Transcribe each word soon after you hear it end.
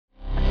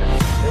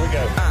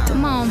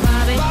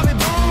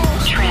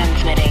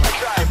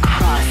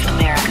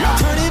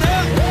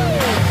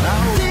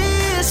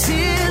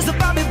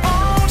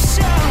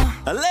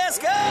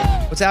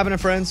What's happening,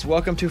 friends?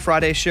 Welcome to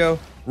Friday's show.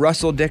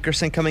 Russell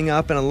Dickerson coming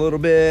up in a little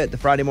bit. The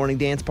Friday morning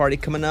dance party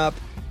coming up.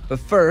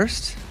 But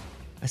first,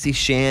 I see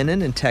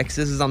Shannon in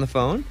Texas is on the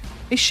phone.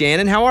 Hey,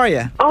 Shannon, how are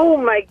you? Oh,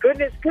 my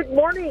goodness. Good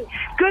morning.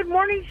 Good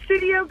morning,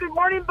 studio. Good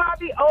morning,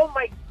 Bobby. Oh,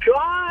 my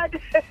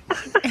God.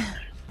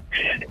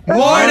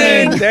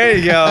 Morning. There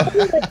you go.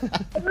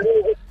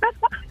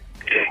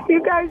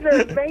 You guys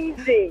are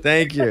amazing.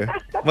 Thank you.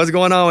 What's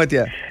going on with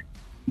you?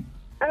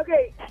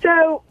 Okay,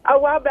 so a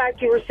while back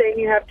you were saying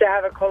you have to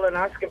have a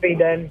colonoscopy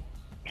done,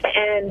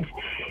 and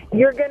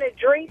you're going to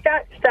drink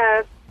that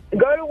stuff,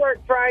 go to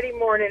work Friday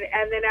morning,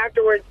 and then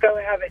afterwards go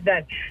have it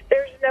done.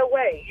 There's no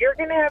way. You're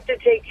going to have to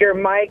take your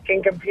mic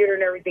and computer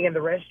and everything in the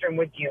restroom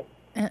with you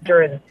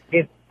during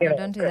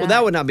Don't do that. Well,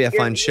 that would not be a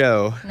fun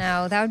show.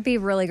 No, that would be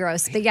really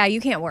gross. But yeah,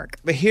 you can't work.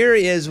 But here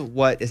is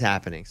what is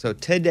happening. So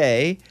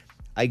today,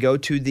 I go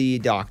to the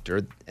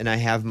doctor, and I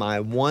have my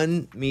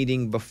one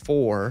meeting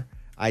before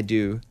I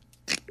do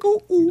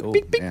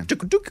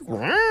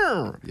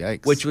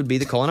Yikes. which would be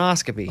the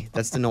colonoscopy.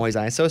 That's the noise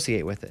I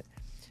associate with it.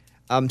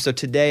 So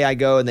today I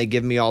go and they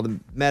give me all the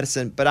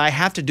medicine, but I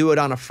have to do it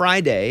on a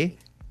Friday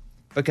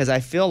because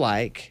I feel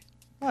like,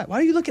 why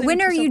are you looking at me?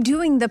 When are you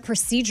doing the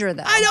procedure,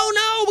 though? I don't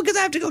know because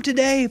I have to go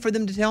today for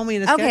them to tell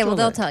me. Okay, well,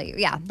 they'll tell you,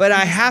 yeah. But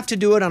I have to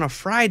do it on a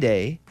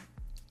Friday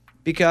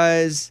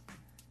because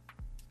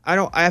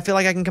I feel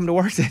like I can come to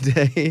work that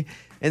day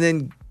and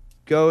then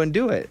go and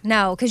do it.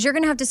 No, because you're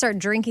going to have to start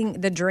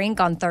drinking the drink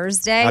on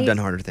Thursday. I've done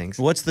harder things.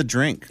 What's the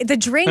drink? The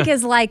drink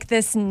is like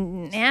this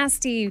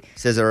nasty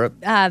Scissor.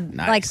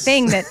 like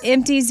thing that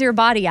empties your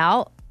body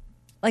out,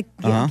 like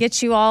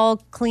gets you all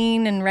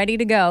clean and ready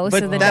to go. But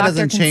so the that doctor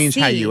doesn't can change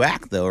how see. you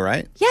act, though,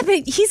 right? Yeah,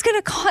 but he's going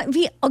to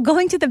be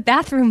going to the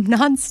bathroom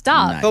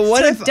nonstop. Nice. But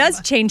what so if it does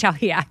change how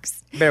he acts?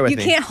 Bear with you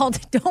me. can't hold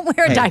it. Don't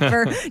wear a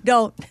diaper.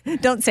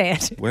 Don't say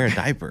it. Wear a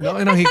diaper. No,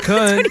 he could.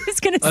 That's what he was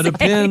going to say.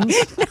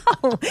 Depends.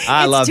 No,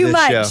 I it's love too this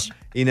much. show.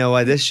 You know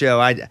what? This show,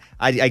 I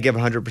give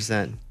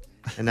 100%.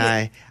 And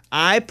I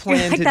You're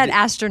plan like to that do-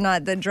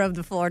 astronaut that drove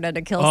to Florida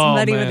to kill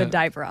somebody with a man.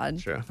 diaper on.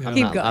 True.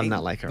 Keep going. I'm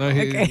not like her.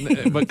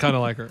 No, but kind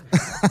of like her.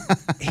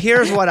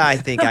 Here's what I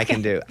think I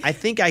can do. I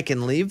think I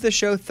can leave the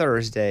show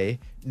Thursday,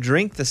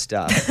 drink the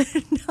stuff,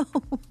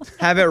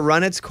 have it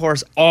run its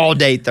course all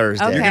day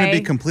Thursday. Okay. You're going to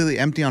be completely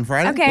empty on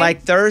Friday? Okay.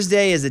 Like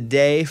Thursday is a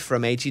day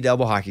from HE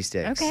double hockey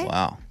sticks. Okay.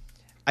 Wow.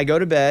 I go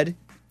to bed,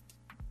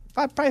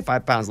 probably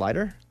 5 pounds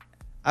lighter.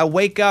 I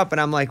wake up and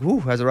I'm like, whoo,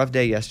 it was a rough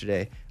day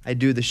yesterday. I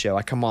do the show.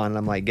 I come on and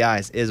I'm like,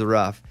 guys, it is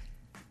rough.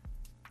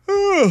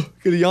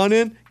 Get a yawn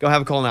in, go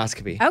have a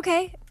colonoscopy.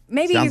 Okay.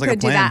 Maybe Sounds you like a could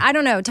do plan. that. I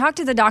don't know. Talk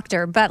to the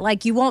doctor, but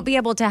like you won't be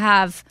able to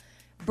have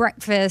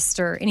breakfast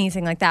or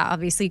anything like that.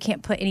 Obviously, you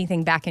can't put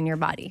anything back in your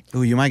body.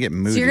 Ooh, you might get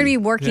moody. So you're going to be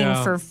working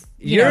Yeah. for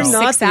You're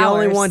not 6 the hours.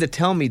 only one to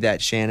tell me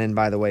that, Shannon,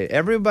 by the way.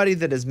 Everybody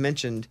that has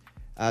mentioned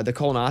the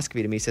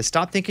colonoscopy to me says,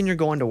 stop thinking you're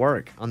going to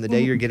work on the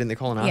day you're getting the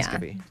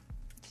colonoscopy.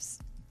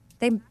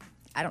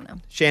 I don't know.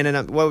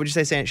 Shannon, what would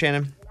you say,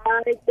 Shannon?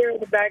 Right there in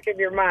the back of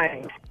your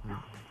mind.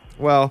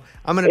 Well,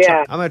 I'm gonna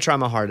Yeah. try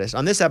my hardest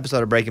on this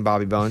episode of Breaking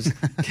Bobby Bones.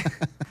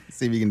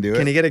 See if you can do it.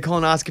 Can you get a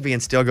colonoscopy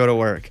and still go to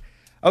work?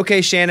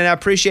 Okay, Shannon, I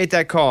appreciate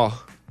that call.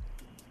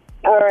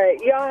 All right.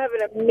 Y'all have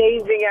an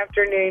amazing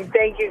afternoon.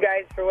 Thank you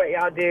guys for what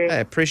y'all do. I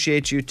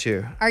appreciate you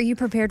too. Are you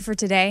prepared for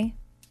today?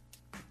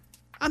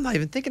 I'm not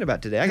even thinking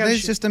about today. I got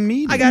It's just a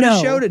meeting. I got No.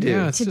 a show to do.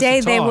 Yeah, it's just Today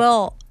a they talk.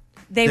 will.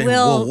 They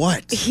will.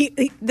 what?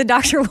 The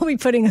doctor will be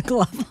putting a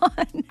glove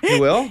on.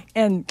 You will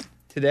And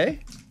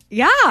today?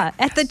 yeah,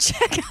 at the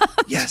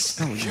checkup. Yes.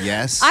 Oh,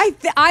 yes.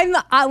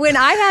 When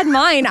I had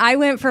mine, I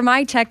went for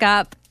my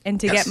checkup and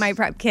to Yes. get my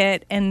prep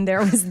kit, and there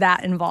was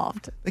that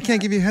involved. They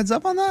can't give you a heads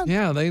up on that?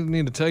 Yeah, they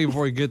need to tell you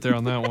before you get there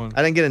on that one.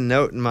 I didn't get a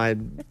note in my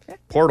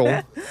portal.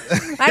 I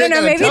don't know.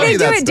 gonna Maybe tell they you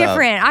do that it stuff.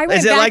 different. I went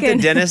Is it back like the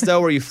and dentist though,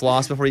 where you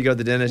floss before you go to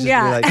the dentist?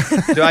 Yeah. Just be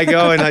like, do I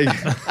go and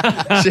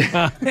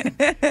like?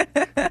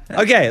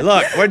 Okay,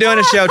 look, we're doing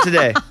a show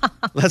today.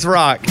 Let's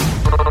rock.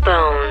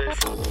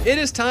 It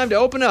is time to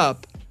open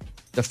up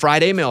the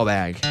Friday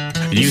mailbag.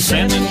 You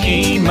send an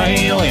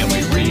email and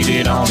we read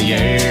it on the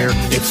air.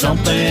 It's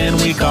something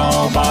we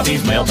call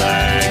Bobby's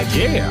mailbag.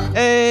 Yeah.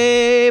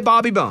 Hey,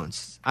 Bobby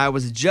Bones. I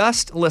was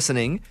just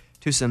listening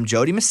to some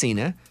Jody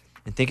Messina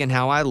and thinking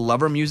how I love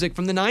her music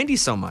from the 90s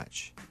so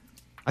much.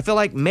 I feel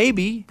like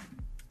maybe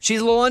she's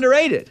a little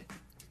underrated.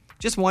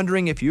 Just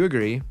wondering if you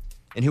agree,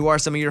 and who are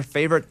some of your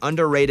favorite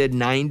underrated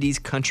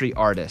 90s country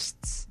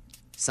artists?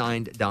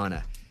 Signed,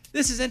 Donna.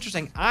 This is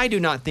interesting. I do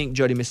not think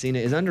Jody Messina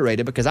is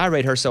underrated because I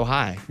rate her so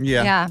high.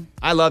 yeah.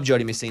 I love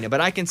Jody Messina,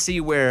 but I can see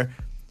where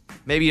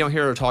maybe you don't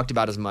hear her talked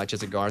about as much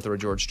as a Garth or a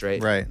George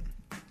Strait. Right.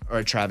 Or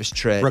a Travis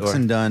Tritt. Brooks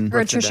and Dunn. Or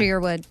Brooks and Trisha Dunn.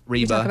 Yearwood. We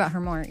Reba. talk about her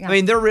more. Yeah. I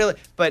mean, they're really,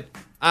 but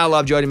I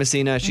love Jody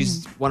Messina.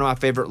 She's one of my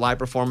favorite live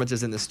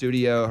performances in the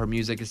studio. Her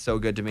music is so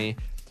good to me.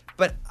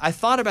 But I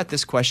thought about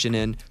this question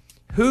in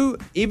who,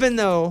 even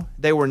though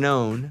they were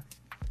known,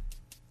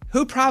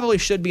 who probably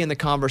should be in the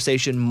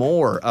conversation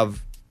more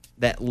of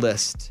that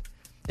list?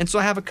 And so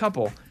I have a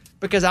couple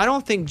because I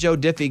don't think Joe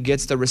Diffie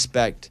gets the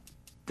respect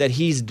that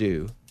he's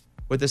due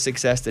with the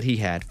success that he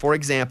had. For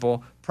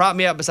example, Prop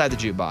Me Up Beside the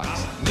Jukebox.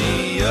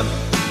 Me up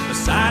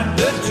beside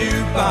the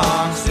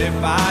jukebox if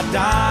I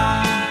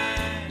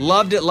die.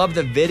 Loved it, loved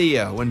the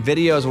video when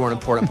videos were an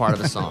important part of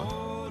the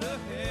song.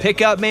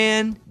 Pickup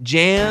Man,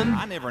 Jam.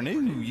 I never knew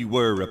you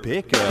were a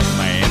pickup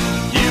man.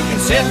 You can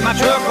set my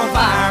truck on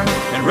fire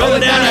and roll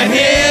it down a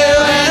hill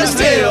and I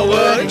still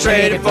wouldn't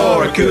trade it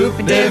for a Coupe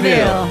de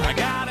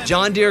Ville.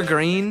 John Deere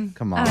Green.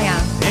 Come on. Oh,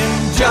 yeah.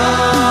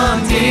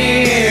 John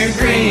Deere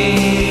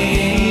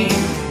Green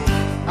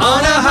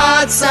on a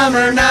hot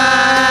summer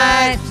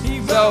night.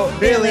 So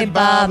Billy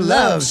Bob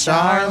loves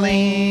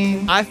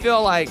Charlene. I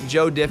feel like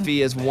Joe Diffie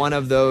is one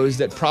of those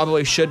that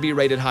probably should be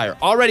rated higher.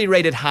 Already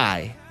rated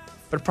high,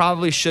 but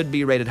probably should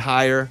be rated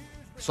higher.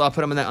 So I'll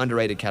put him in that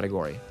underrated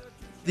category.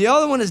 The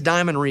other one is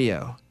Diamond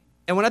Rio.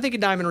 And when I think of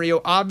Diamond Rio,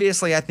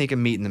 obviously I think of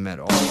Meet in the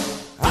Middle.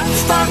 I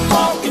start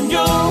walking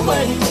your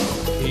way.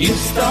 You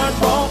start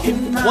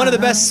walking mine. One of the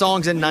best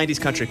songs in 90s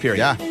country, period.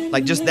 Yeah.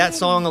 Like just that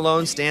song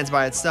alone stands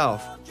by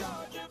itself.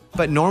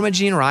 But Norma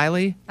Jean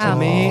Riley, to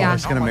me, yeah.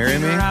 She's gonna marry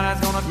me.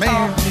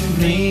 Man.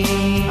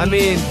 I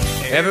mean,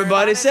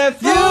 everybody said,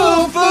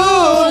 fool,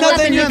 fool,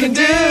 nothing you can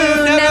do,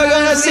 never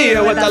gonna see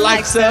her with the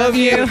likes of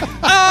you.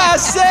 I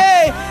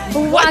say,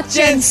 watch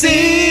and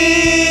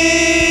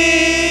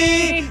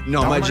see.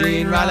 Norma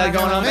Jean Riley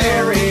gonna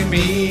marry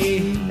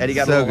me. Eddie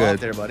got a So little off good.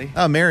 there, buddy.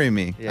 Oh, marry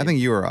me. Yeah. I think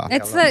you were off.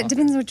 It's the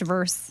depends which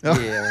verse.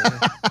 Yeah.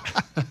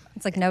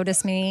 It's like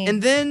Notice Me.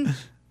 And then,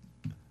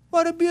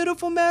 what a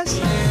beautiful mess.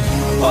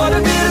 What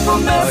a beautiful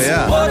mess. Oh,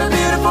 yeah. What a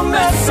beautiful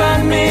mess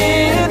I'm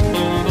in.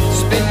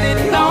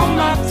 Spending all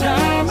my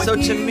time. So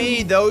to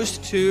me, those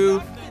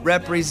two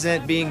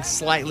represent being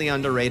slightly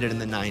underrated in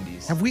the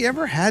 90s. Have we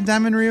ever had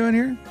Diamond Rio in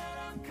here?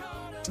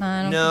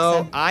 I don't No,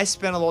 think so. I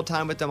spent a little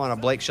time with them on a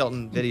Blake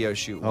Shelton video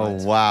shoot Oh,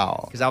 once.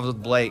 wow. Because I was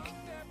with Blake,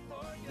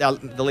 the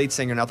lead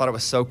singer, and I thought it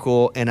was so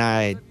cool, and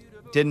I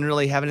didn't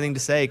really have anything to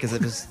say because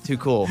it was too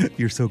cool.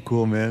 You're so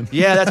cool, man.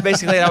 Yeah, that's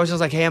basically it. I was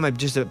just like, hey,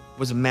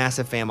 was a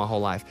massive fan my whole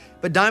life.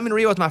 But Diamond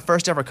Rio was my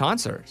first ever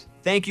concert.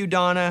 Thank you,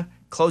 Donna.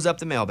 Close up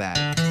the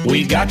mailbag.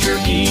 We got your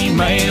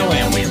email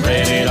and we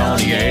read it on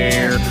the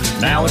air.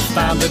 Now it's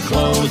time to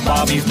close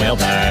Bobby's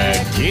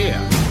mailbag.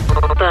 Yeah.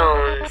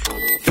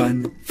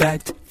 Fun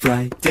Fact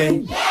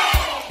Friday.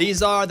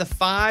 These are the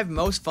 5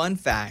 most fun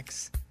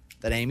facts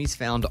that Amy's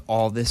found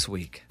all this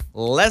week.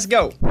 Let's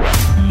go.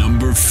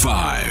 Number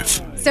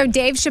 5. So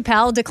Dave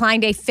Chappelle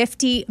declined a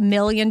 $50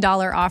 million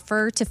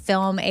offer to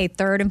film a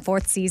 3rd and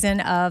 4th season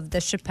of The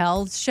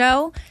Chappelle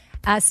Show,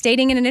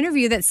 stating in an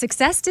interview that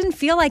success didn't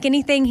feel like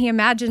anything he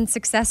imagined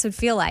success would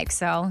feel like.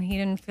 So he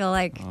didn't feel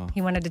like he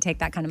wanted to take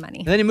that kind of money.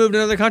 And then he moved to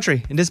another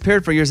country and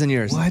disappeared for years and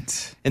years.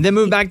 What? And then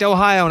moved back to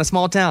Ohio in a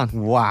small town.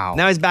 Wow.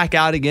 Now he's back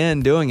out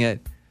again doing it.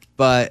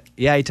 But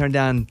yeah, he turned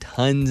down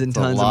tons and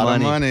tons of lot of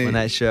money money. when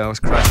that show was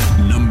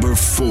crushing. Number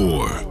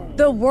 4.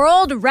 The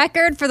world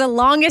record for the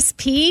longest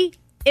pee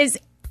is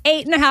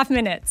 8.5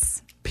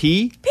 minutes.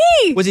 Pee?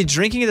 Pee! Was he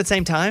drinking at the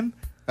same time?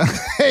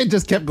 It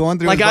just kept going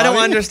through Like, his I don't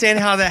body? understand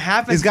how that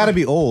happens. He's got to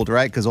be old,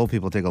 right? Because old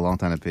people take a long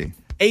time to pee.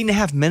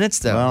 8.5 minutes,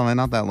 though. Well,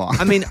 not that long.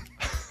 I mean,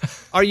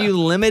 are you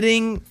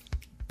limiting,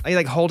 are you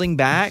like holding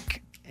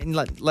back and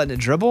letting it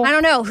dribble? I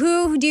don't know.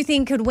 Who do you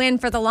think could win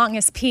for the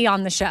longest pee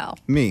on the show?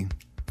 me.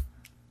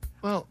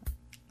 Well,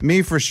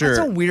 Me for sure.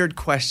 That's a weird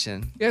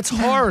question. it's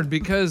hard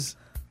because,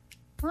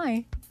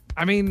 Why?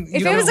 I mean,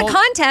 If it was a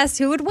contest,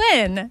 who would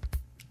win?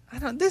 I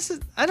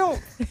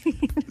don't.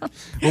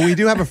 Well, we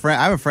do have a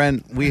friend. I have a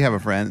friend. We have a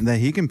friend that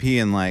he can pee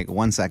in like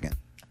 1 second.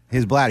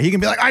 His bladder. He can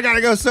be like, I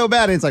gotta go so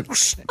bad. And it's like,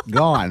 whoosh,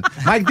 gone.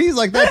 Mike D's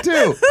like that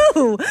too.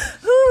 Who?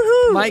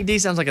 Mike D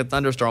sounds like a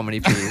thunderstorm when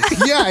he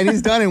pees. Yeah, and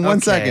he's done in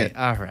 1 second.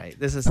 All right.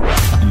 This is.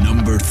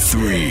 Number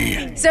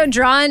 3. So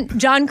John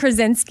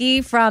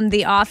Krasinski from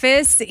The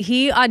Office,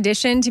 he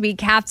auditioned to be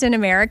Captain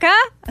America,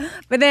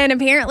 but then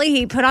apparently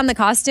he put on the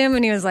costume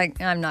and he was like,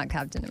 I'm not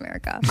Captain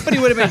America. But he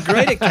would have been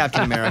great at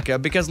Captain America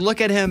because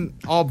look at him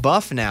all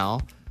buff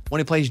now when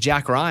he plays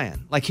Jack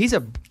Ryan. Like, he's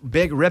a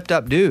big, ripped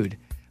up dude.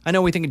 I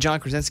know we think of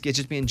John Krasinski as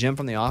just being Jim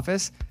from The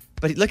Office,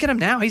 but look at him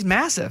now. He's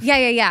massive.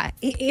 Yeah.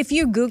 If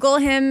you Google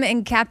him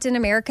and Captain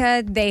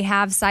America, they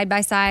have side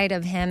by side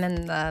of him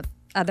and the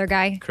other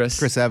guy.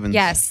 Chris Evans.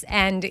 Yes.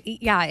 And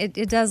yeah,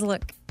 it does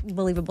look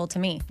believable to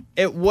me.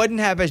 It wouldn't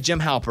have as Jim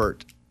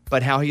Halpert,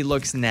 but how he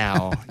looks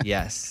now,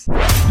 yes.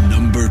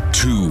 Number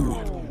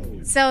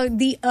 2. So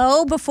the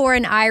O before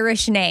an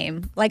Irish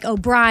name, like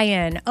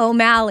O'Brien,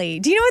 O'Malley.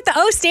 Do you know what the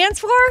O stands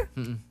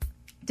for?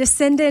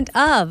 Descendant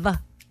of.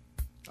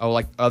 Oh,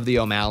 like of the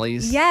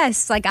O'Malleys?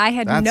 Yes, like I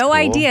had That's no cool.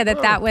 idea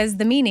that was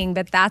the meaning,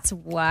 but that's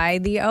why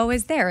the O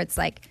is there. It's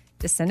like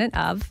descendant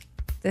of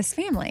this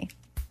family.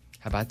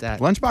 How about that?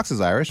 Lunchbox is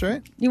Irish,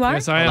 right? You are?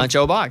 Yes, I am. Lunch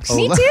O Box.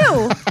 Me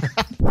too.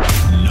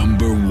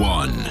 Number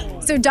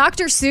 1. So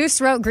Dr. Seuss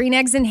wrote Green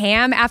Eggs and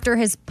Ham after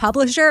his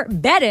publisher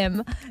bet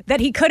him that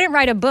he couldn't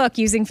write a book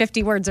using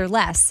 50 words or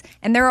less.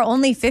 And there are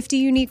only 50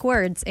 unique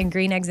words in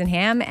Green Eggs and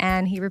Ham,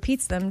 and he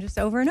repeats them just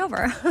over and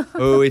over.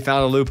 Oh, he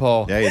found a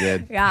loophole. Yeah, he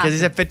did. Yeah. Because he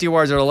said 50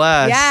 words or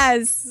less.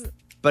 Yes.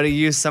 but he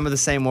used some of the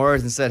same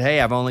words and said, hey,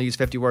 I've only used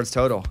 50 words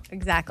total.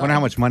 Exactly. I wonder how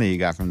much money you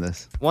got from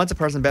this. Once a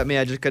person bet me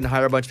I just couldn't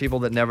hire a bunch of people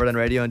that never done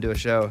radio and do a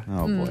show.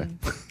 Oh, boy.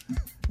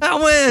 I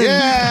win!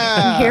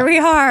 Yeah! Here we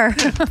are.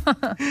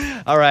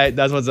 All right,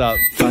 that's what's up.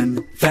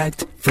 Fun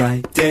Fact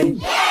Friday.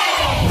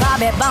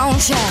 Bobby Bone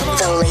Show.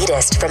 The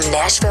latest from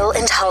Nashville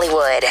and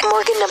Hollywood.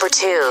 Morgan number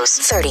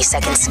 2's 30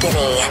 Second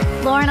Skinny.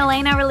 Lauren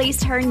Elena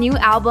released her new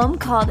album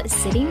called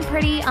Sitting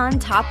Pretty on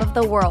Top of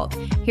the World.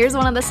 Here's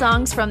one of the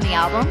songs from the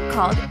album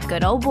called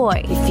Good Old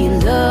Boy. If you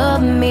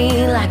love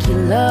me like you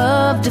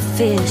love to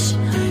fish,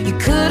 you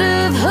could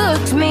have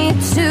hooked me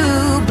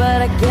too,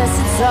 but I guess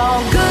it's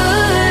all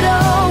good,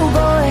 old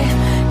boy.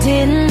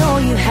 Didn't know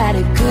you had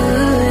a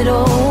good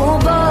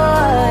old boy.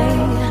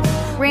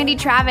 Randy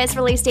Travis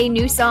released a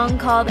new song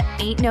called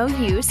Ain't No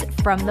Use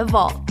from the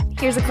Vault.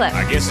 Here's a clip.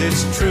 I guess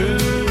it's true,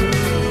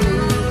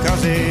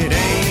 'cause it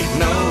ain't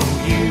no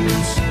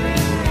use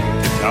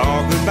to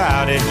talk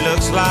about it.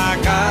 Looks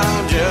like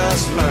I'll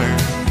just learn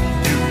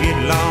to get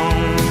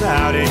along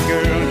without it.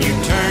 Girl, you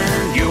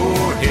turn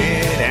your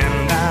head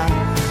and I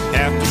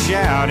have to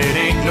shout. It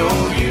ain't no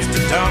use to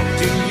talk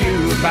to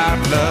you about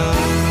love.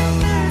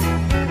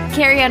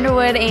 Carrie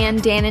Underwood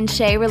and Dan and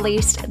Shay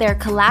released their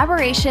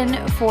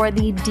collaboration for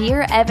the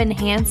Dear Evan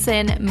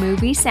Hansen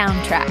movie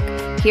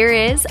soundtrack. Here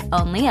is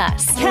Only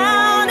Us.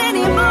 Count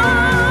anymore.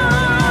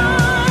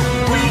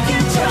 We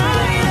can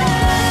try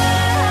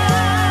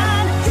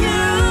it. You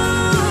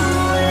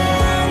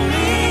and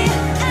me,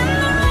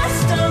 and the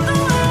rest of the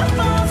world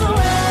falls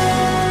away.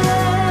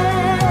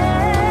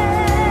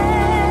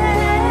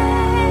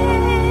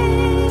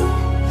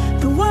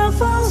 The world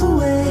falls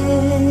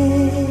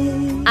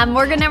away. I'm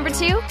Morgan number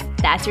 2.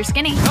 That's your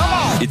skinny.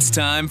 It's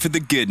time for the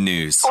good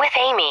news. With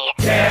Amy.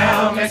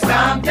 Tell me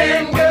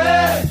something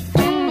good.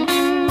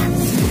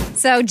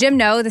 So Jim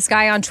No, this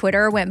guy on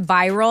Twitter, went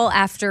viral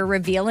after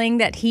revealing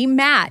that he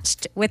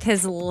matched with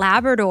his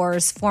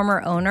Labrador's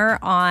former owner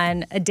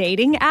on a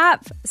dating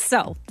app.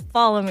 So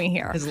follow me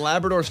here. His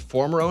Labrador's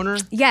former owner?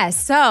 Yes.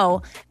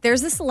 So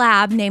there's this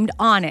lab named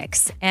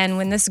Onyx. And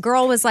when this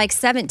girl was like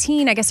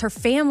 17, I guess her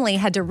family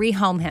had to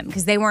rehome him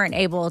because they weren't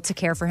able to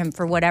care for him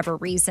for whatever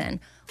reason.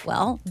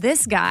 Well,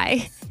 this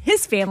guy,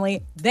 his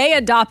family, they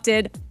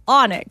adopted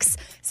Onyx.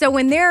 So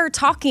when they're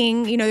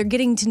talking, you know, they're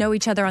getting to know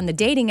each other on the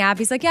dating app.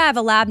 He's like, yeah, I have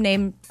a lab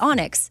named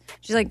Onyx.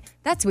 She's like,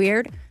 that's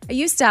weird. I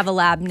used to have a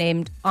lab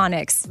named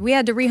Onyx. We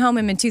had to rehome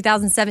him in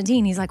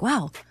 2017. He's like,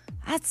 wow.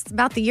 That's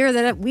about the year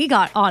that we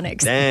got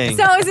Onyx. Dang.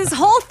 So it was this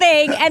whole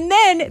thing. And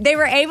then they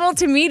were able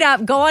to meet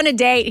up, go on a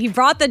date. He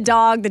brought the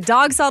dog. The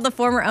dog saw the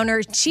former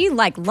owner. She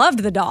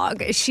loved the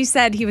dog. She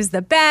said he was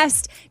the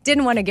best,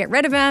 didn't want to get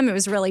rid of him. It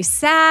was really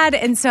sad.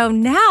 And so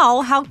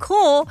now, how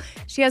cool.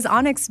 She has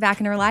Onyx back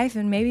in her life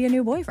and maybe a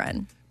new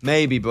boyfriend.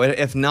 Maybe, but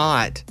if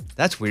not,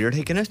 that's weird.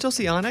 Hey, can I still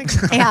see Onyx?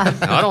 Yeah.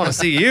 No, I don't want to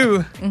see you.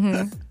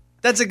 Mm-hmm.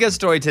 That's a good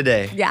story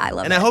today. Yeah, I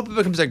love and it. I hope it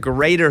becomes a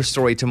greater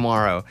story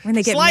tomorrow. When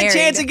they get Slight married.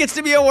 chance it gets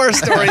to be a worse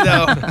story,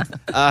 though.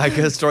 A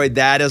good story,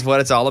 that is what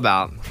it's all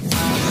about.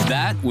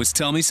 That was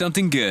Tell Me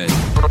Something Good.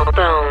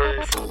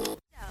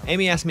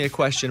 Amy asked me a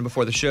question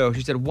before the show.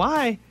 She said,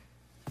 why,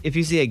 if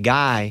you see a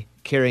guy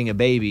carrying a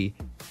baby,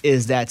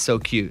 is that so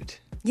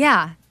cute?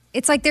 Yeah.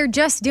 It's like they're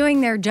just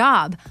doing their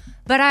job.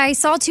 But I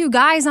saw two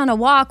guys on a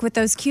walk with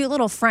those cute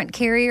little front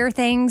carrier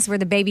things where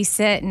the babies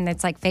sit and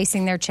it's like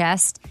facing their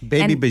chest.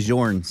 Baby And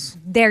Bajorns.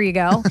 there you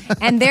go.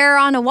 And they're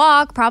on a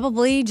walk,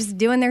 probably just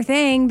doing their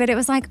thing. But it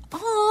was like,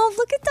 oh,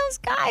 look at those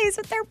guys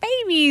with their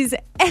babies.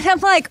 And I'm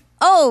like,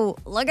 oh,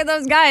 look at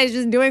those guys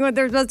just doing what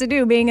they're supposed to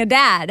do, being a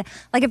dad.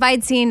 Like if I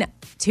had seen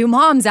two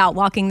moms out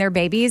walking their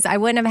babies, I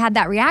wouldn't have had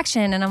that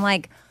reaction. And I'm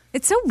like,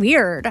 it's so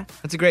weird.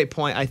 That's a great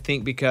point, I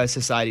think, because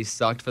society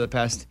sucked for the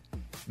past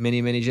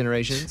many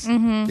generations.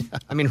 Mm-hmm.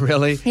 I mean,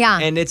 really? Yeah.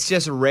 And it's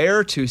just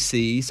rare to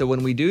see. So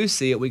when we do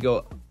see it, we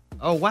go,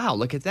 oh, wow,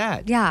 look at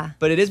that. Yeah.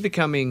 But it is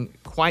becoming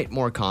quite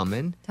more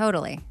common.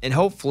 Totally. And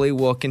hopefully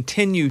will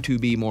continue to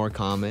be more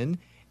common.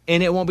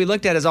 And it won't be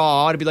looked at as,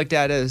 oh, it'll be looked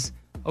at as,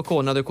 oh, cool,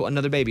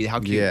 another baby. How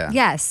cute. Yeah.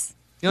 Yes.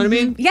 You know what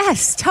I mean?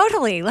 Yes,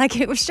 totally. Like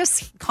it was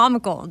just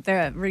comical,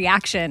 the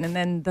reaction and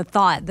then the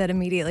thought that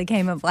immediately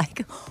came of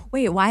like,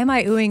 wait, why am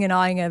I oohing and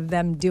awing of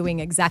them doing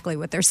exactly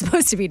what they're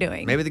supposed to be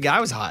doing? Maybe the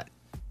guy was hot.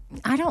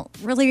 I don't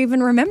really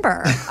even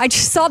remember. I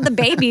just saw the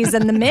babies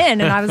and the men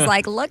and I was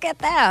like, look at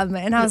them.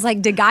 And I was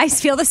like, do guys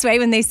feel this way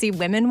when they see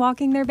women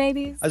walking their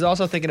babies? I was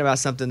also thinking about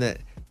something that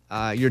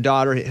your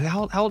daughter,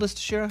 how old is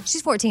Shira?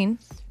 She's 14.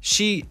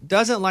 She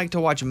doesn't like to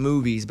watch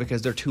movies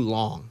because they're too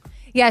long.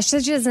 Yeah, she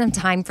said she doesn't have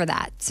time for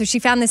that. So she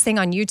found this thing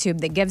on YouTube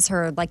that gives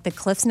her like the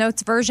Cliff's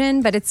Notes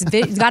version, but it's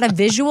got a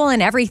visual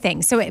and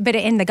everything. So,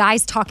 and the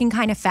guy's talking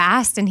kind of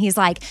fast, and he's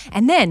like,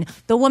 and then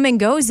the woman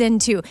goes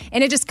into,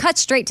 and it just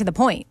cuts straight to the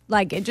point.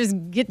 Like it just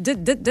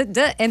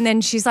and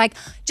then she's like,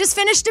 just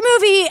finished a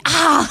movie.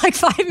 Like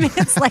 5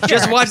 minutes later.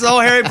 Just watch the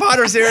whole Harry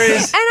Potter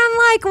series. And I'm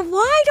like,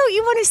 why don't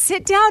you want to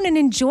sit down and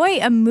enjoy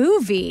a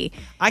movie?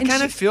 I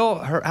kind of feel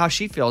how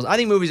she feels. I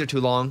think movies are too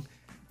long.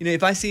 You know,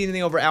 if I see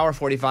anything over hour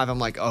 45, I'm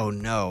like, oh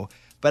no.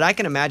 But I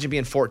can imagine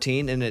being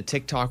 14 in a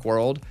TikTok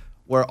world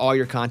where all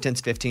your content's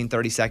 15,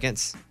 30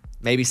 seconds,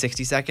 maybe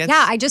 60 seconds.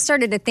 Yeah, I just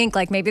started to think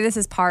like maybe this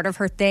is part of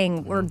her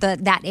thing or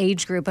that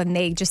age group and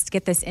they just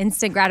get this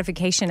instant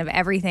gratification of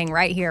everything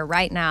right here,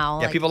 right now.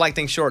 Yeah, people like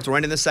things short. So we're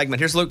ending this segment.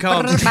 Here's Luke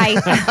Combs. Bye.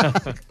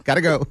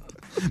 Gotta go.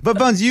 But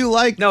Buns, you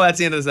like... No, that's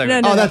the end of the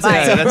segment. No, that's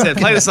bye. it. That's it.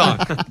 Play the song.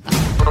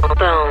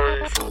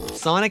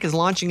 Sonic is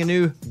launching a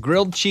new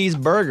grilled cheese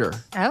burger.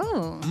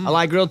 Oh. I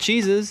like grilled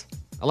cheeses.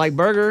 I like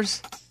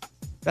burgers.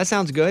 That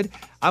sounds good.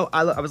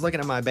 I was looking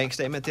at my bank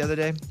statement the other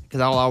day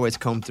because I'll always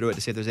comb through it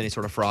to see if there's any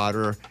sort of fraud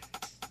or,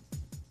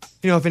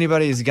 if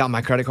anybody's got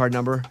my credit card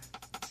number.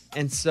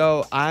 And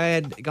so I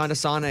had gone to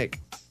Sonic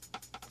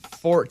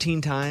 12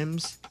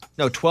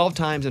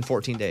 times in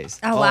 14 days.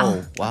 Oh, wow.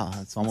 Oh, wow.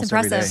 That's almost That's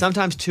every day. impressive.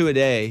 Sometimes 2 a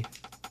day.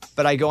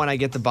 But I go and I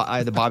get the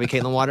Bobby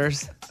Caitlin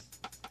waters.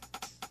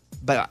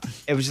 But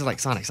it was just like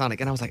Sonic.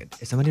 And I was like,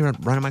 is somebody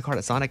running my card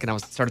at Sonic? And I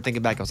started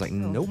thinking back. I was like,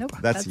 nope.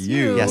 That's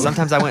you. Yeah,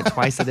 sometimes I went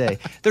twice a day.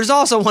 There's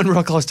also one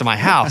real close to my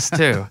house,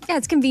 too. Yeah,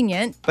 it's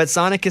convenient. But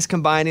Sonic is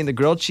combining the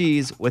grilled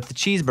cheese with the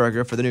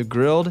cheeseburger for the new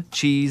grilled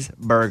cheese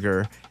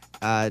burger.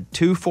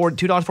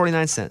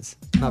 $2.49.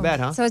 Not bad,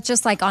 huh? So it's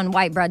just like on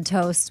white bread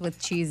toast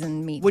with cheese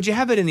and meat. Would you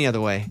have it any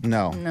other way?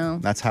 No.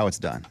 That's how it's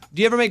done.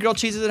 Do you ever make grilled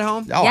cheeses at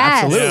home? Oh,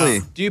 Yes. absolutely.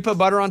 Do you put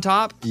butter on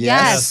top?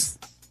 Yes.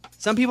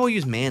 Some people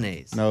use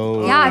mayonnaise.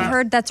 No. Yeah, I've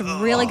heard that's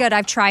really good.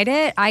 I've tried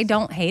it. I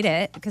don't hate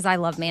it because I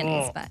love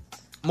mayonnaise, but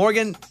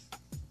Morgan,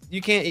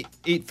 you can't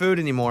eat food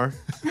anymore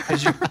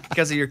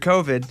because of your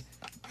COVID.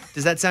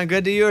 Does that sound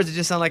good to you, or does it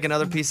just sound like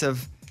another piece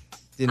of...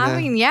 I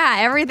mean, yeah,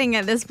 everything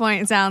at this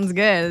point sounds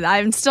good.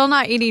 I'm still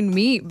not eating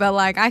meat, but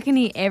like I can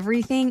eat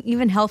everything,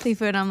 even healthy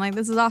food. I'm like,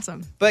 this is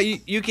awesome. But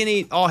you can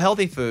eat all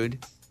healthy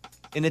food,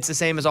 and it's the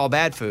same as all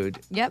bad food.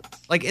 Yep.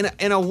 Like,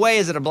 in a way,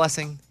 is it a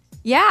blessing?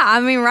 Yeah, I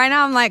mean, right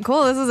now I'm like,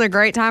 cool, this is a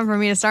great time for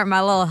me to start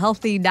my little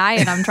healthy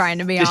diet I'm trying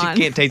to be on. Because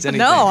you can't taste anything.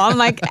 No, I'm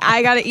like,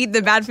 I got to eat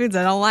the bad foods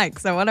I don't like,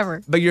 so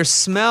whatever. But your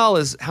smell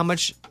is, how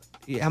much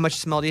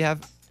smell do you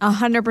have?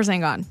 100%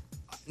 gone.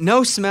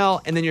 No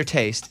smell, and then your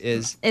taste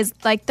is... It's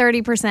like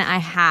 30% I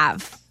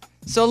have.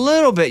 So a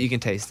little bit you can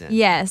taste it.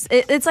 Yes.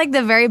 It's like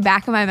the very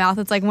back of my mouth.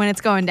 It's like when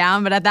it's going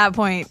down, but at that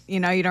point, you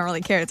don't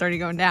really care. It's already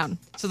going down.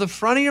 So the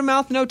front of your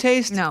mouth, no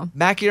taste? No.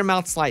 Back of your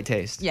mouth, slight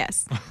taste?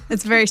 Yes.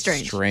 It's very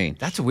strange. Strange.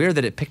 That's weird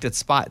that it picked its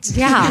spots.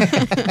 yeah.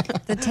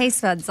 The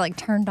taste buds like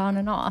turned on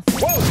and off.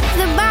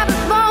 The Bobby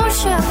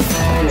Bones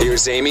Show.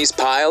 Here's Amy's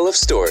pile of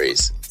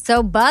stories.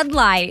 So Bud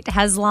Light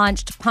has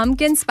launched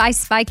pumpkin spice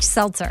spiked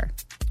seltzer.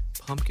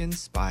 Pumpkin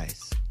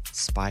spice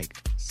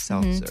spiked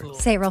seltzer.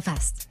 Say it real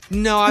fast.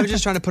 No, I was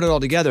just trying to put it all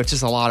together. It's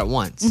just a lot at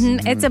once.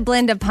 It's a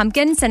blend of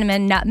pumpkin,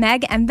 cinnamon,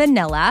 nutmeg, and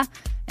vanilla.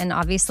 And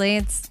obviously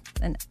it's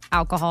an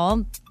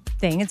alcohol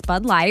thing. It's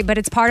Bud Light, but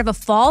it's part of a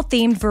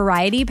fall-themed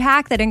variety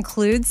pack that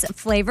includes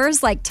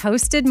flavors like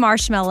toasted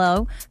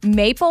marshmallow,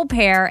 maple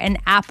pear, and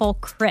apple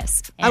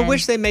crisp. I And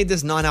wish they made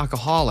this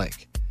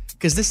non-alcoholic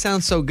because this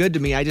sounds so good to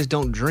me. I just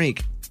don't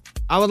drink.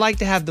 I would like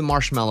to have the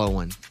marshmallow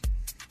one.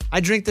 I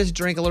drink this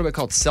drink a little bit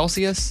called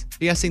Celsius.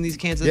 You guys seen these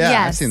cans? Yeah, I've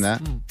Yes. seen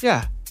that.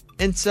 Yeah.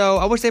 And so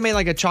I wish they made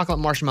like a chocolate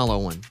marshmallow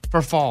one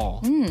for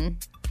fall.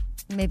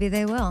 maybe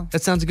they will.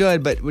 That sounds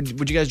good, but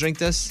would you guys drink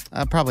this?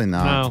 Probably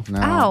not. No.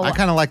 Oh. I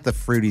kind of like the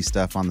fruity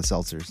stuff on the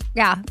seltzers.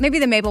 Yeah, maybe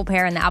the maple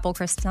pear and the apple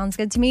crisp sounds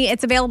good to me.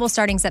 It's available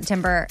starting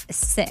September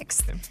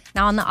 6th.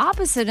 Now, on the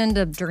opposite end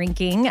of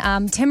drinking,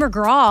 Tim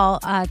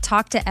McGraw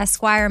talked to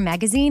Esquire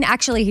magazine.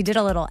 Actually, he did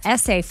a little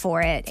essay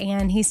for it,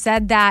 and he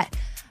said that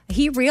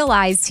he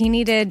realized he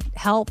needed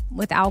help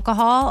with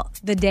alcohol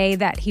the day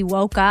that he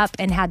woke up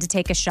and had to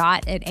take a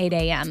shot at 8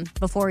 a.m.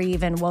 before he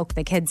even woke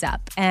the kids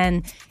up.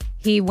 And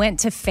he went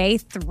to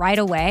Faith right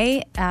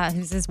away,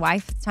 who's his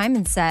wife at the time,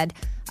 and said,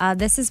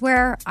 this is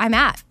where I'm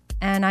at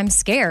and I'm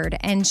scared.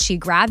 And she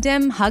grabbed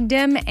him, hugged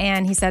him,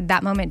 and he said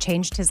that moment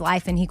changed his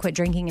life and he quit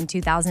drinking in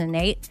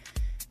 2008.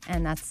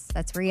 And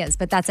that's where he is.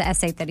 But that's an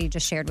essay that he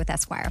just shared with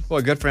Esquire.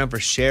 Well, good for him for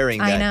sharing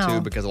I that know.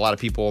 too, because a lot of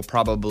people will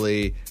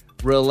probably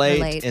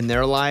relate in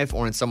their life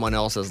or in someone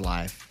else's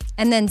life.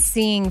 And then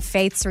seeing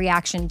Faith's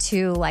reaction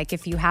too, like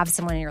if you have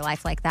someone in your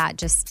life like that,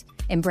 just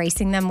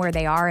embracing them where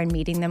they are and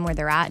meeting them where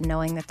they're at and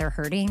knowing that they're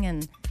hurting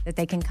and that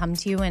they can come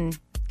to you and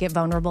get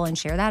vulnerable and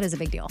share that is a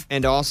big deal.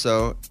 And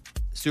also,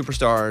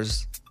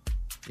 superstars,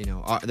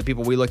 the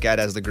people we look at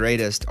as the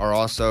greatest are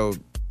also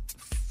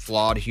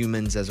flawed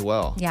humans as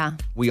well. Yeah.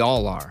 We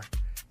all are.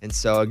 And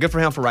so good for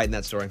him for writing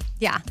that story.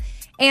 Yeah.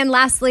 And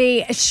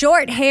lastly,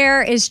 short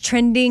hair is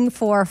trending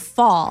for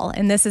fall.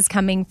 And this is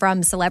coming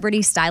from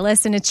celebrity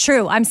stylists. And it's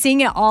true. I'm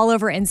seeing it all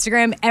over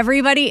Instagram.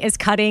 Everybody is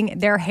cutting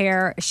their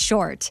hair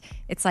short.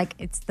 It's like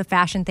it's the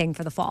fashion thing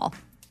for the fall.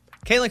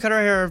 Caitlin cut her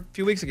hair a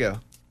few weeks ago.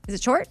 Is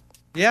it short?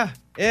 Yeah,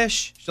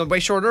 ish. She's way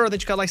shorter. Then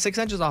she cut like 6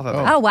 inches off of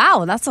it. Oh,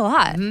 wow. That's a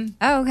lot.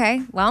 Oh,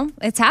 okay. Well,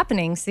 it's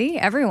happening. See,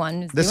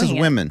 everyone is This is doing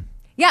it. women.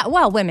 Yeah,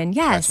 well, women,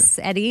 yes,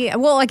 Eddie.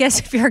 Well, I guess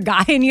if you're a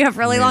guy and you have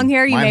really long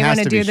hair, you mine may has want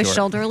to to do be the short.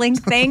 shoulder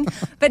length thing.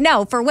 But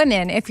no, for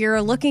women, if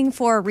you're looking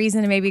for a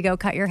reason to maybe go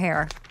cut your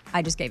hair,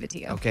 I just gave it to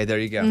you. Okay, there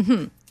you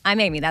go. I'm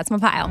Amy. That's my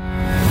pile.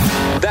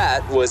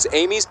 That was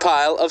Amy's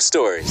Pile of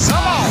Stories.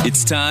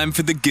 It's time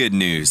for the good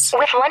news.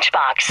 With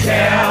Lunchbox.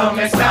 Tell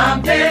me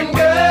something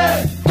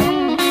good.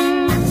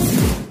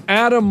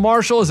 Adam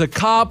Marshall is a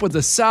cop with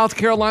the South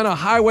Carolina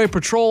Highway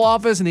Patrol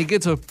Office, and he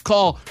gets a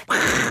call.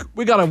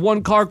 We got a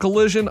one-car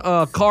collision,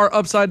 a car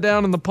upside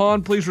down in the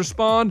pond. Please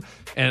respond.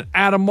 And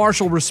Adam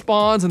Marshall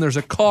responds, and there's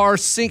a car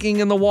sinking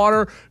in the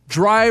water,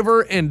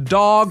 driver and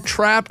dog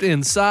trapped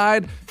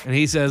inside. And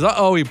he says,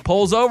 uh-oh, he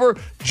pulls over,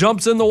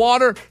 jumps in the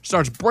water,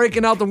 starts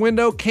breaking out the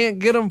window, can't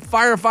get him.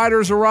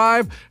 Firefighters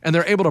arrive, and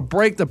they're able to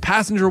break the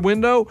passenger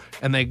window,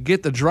 and they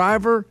get the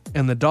driver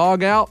and the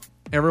dog out.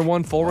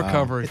 Everyone full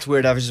recovery. It's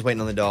weird. I was just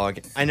waiting on the dog.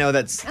 I know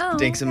that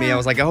stinks of me. I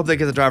was like, I hope they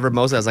get the driver.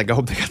 Mostly, I was like, I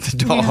hope they got the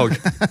dog.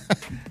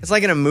 It's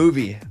like in a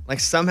movie. Like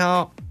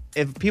somehow,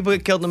 if people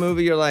get killed in a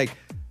movie, you're like,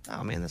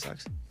 oh man, that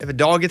sucks. If a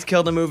dog gets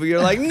killed in a movie,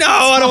 you're like, no,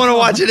 I don't want to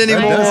watch it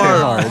anymore.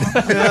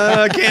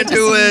 I can't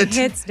do it.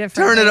 Hits different.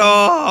 Turn it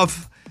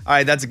off. All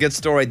right, that's a good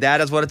story.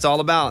 That is what it's all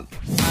about.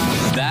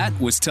 That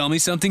was Tell Me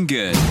Something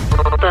Good.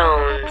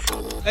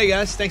 Hey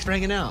guys, thanks for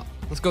hanging out.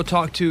 Let's go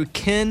talk to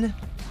Ken,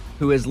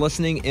 who is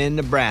listening in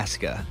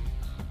Nebraska.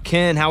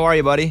 Ken, how are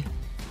you, buddy?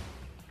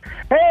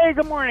 Hey,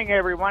 good morning,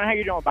 everyone. How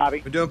you doing,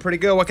 Bobby? We're doing pretty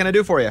good. What can I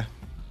do for you?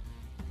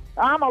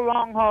 I'm a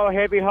long-haul,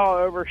 heavy-haul,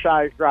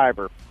 oversized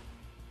driver.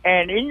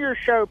 And in your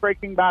show,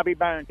 Breaking Bobby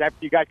Bones, after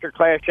you got your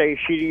Class A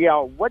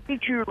CDL, what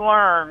did you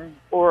learn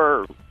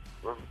or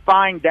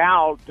find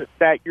out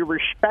that you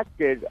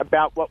respected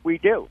about what we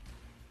do?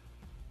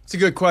 It's a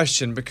good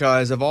question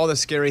because of all the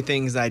scary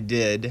things I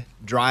did,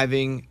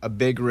 driving a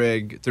big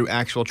rig through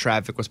actual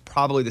traffic was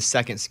probably the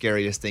second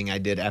scariest thing I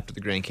did after the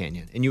Grand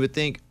Canyon. And you would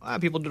think,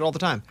 people do it all the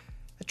time.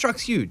 That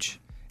truck's huge.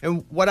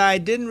 And what I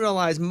didn't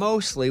realize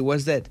mostly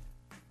was that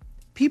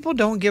people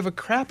don't give a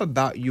crap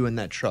about you in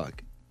that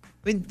truck.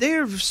 I mean,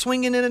 they're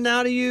swinging in and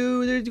out of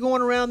you. They're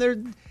going around.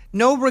 There's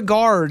no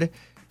regard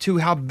to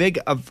how big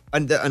of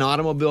an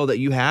automobile that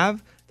you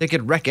have. They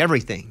could wreck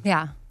everything.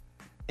 Yeah.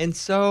 And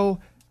so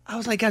I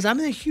was like, guys, I'm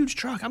in a huge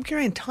truck. I'm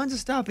carrying tons of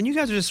stuff, and you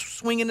guys are just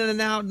swinging in and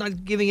out,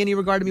 not giving any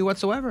regard to me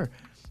whatsoever.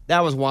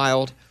 That was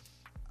wild.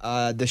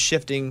 The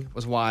shifting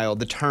was wild.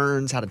 The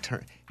turns, how to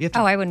turn.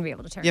 I wouldn't be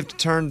able to turn. You have to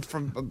turn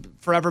from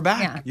forever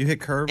back. Yeah. You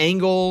hit curbs?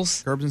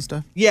 Angles. Curbs and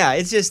stuff? Yeah,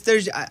 it's just,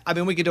 I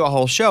mean, we could do a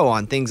whole show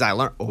on things I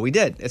learned. Well, we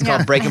did. It's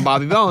called Breaking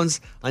Bobby Bones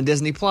on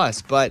Disney+.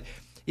 But,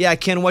 yeah,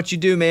 Ken, what you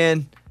do,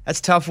 man,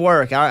 that's tough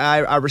work.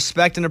 I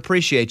respect and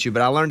appreciate you,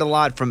 but I learned a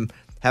lot from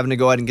having to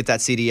go ahead and get that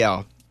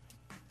CDL.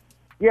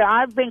 Yeah,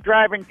 I've been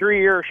driving 3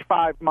 years,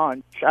 5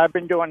 months. I've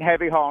been doing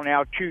heavy haul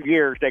now 2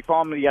 years. They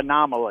call me the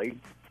anomaly.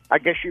 I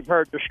guess you've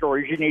heard the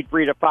stories. You need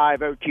 3 to 5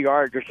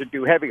 OTR just to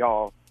do heavy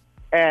haul.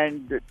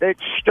 And it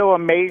still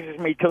amazes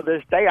me till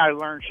this day. I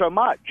learned so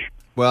much.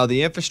 Well,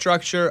 the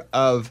infrastructure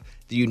of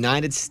the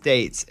United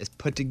States is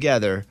put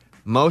together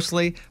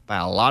mostly by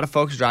a lot of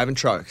folks driving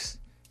trucks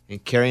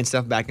and carrying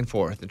stuff back and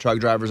forth. The truck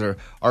drivers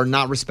are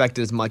not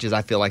respected as much as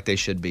I feel like they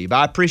should be. But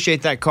I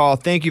appreciate that call.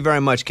 Thank you very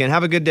much, Ken.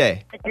 Have a good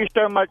day. Thank you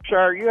so much,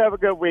 sir. You have a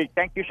good week.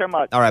 Thank you so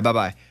much. All right,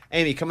 bye-bye.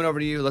 Amy, coming over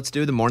to you. Let's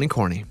do the Morning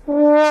Corny.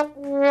 The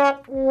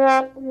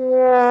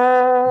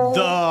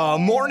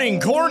Morning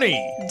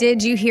Corny.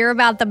 Did you hear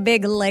about the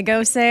big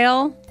Lego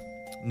sale?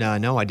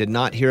 No, I did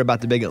not hear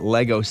about the big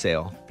Lego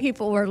sale.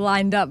 People were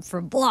lined up for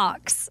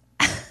blocks.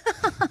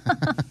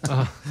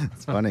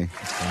 It's funny.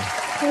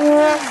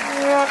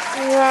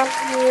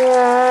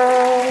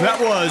 That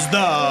was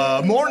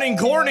the Morning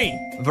Corny.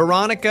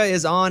 Veronica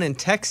is on in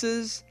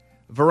Texas.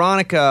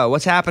 Veronica,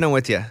 what's happening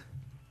with you?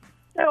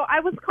 So I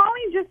was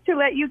calling just to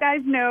let you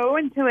guys know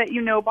and to let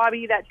you know,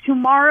 Bobby, that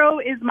tomorrow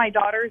is my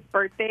daughter's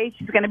birthday.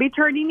 She's going to be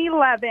turning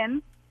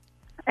 11,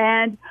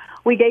 and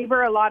we gave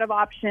her a lot of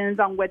options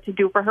on what to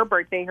do for her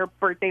birthday. Her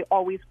birthday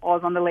always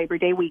falls on the Labor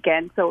Day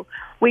weekend. So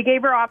we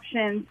gave her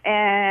options,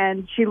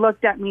 and she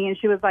looked at me, and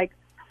she was like,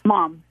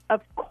 Mom,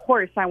 of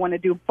course I want to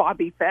do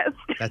Bobby Fest.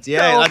 That's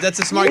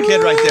a smart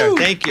kid right there.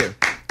 Thank you.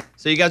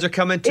 So you guys are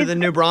coming to the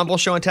new Bromble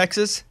show in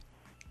Texas?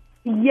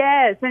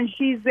 Yes, and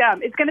she's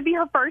it's going to be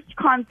her first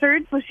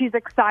concert, so she's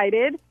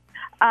excited.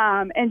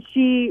 And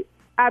she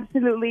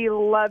absolutely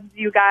loves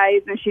you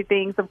guys, and she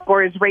thinks, of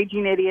course,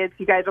 Raging Idiots,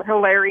 you guys are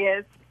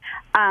hilarious.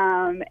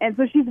 And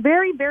so she's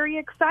very, very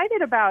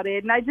excited about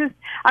it. And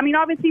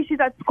obviously she's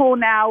at school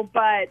now,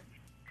 but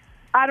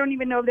I don't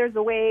even know if there's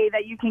a way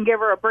that you can give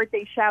her a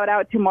birthday shout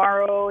out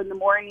tomorrow in the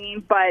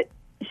morning, but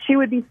she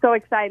would be so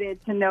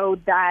excited to know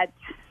that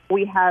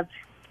we have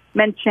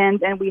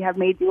mentioned and we have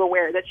made you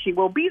aware that she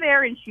will be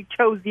there and she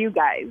chose you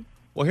guys.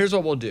 Well, here's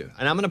what we'll do.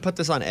 And I'm going to put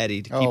this on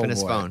Eddie to keep in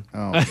his phone.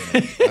 Oh,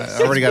 I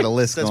already got a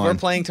list Since going. we're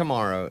playing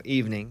tomorrow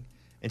evening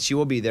and she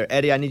will be there.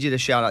 Eddie, I need you to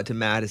shout out to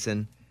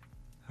Madison,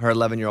 her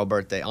 11-year-old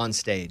birthday on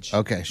stage.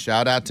 Okay,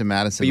 shout out to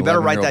Madison. But you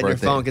better write 11-year-old that in your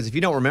birthday. phone because if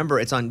you don't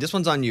remember, this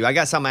one's on you. I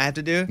got something I have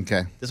to do.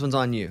 Okay. This one's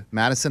on you.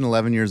 Madison,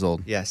 11 years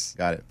old. Yes.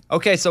 Got it.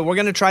 Okay, so we're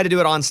going to try to do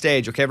it on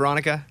stage. Okay,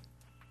 Veronica?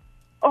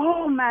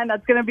 Oh, man,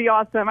 that's going to be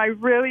awesome. I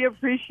really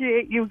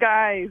appreciate you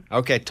guys.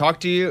 Okay,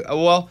 talk to you.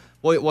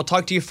 We'll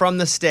talk to you from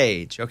the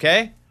stage,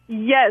 okay?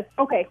 Yes.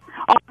 Okay.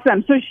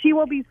 Awesome. So she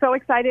will be so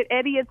excited.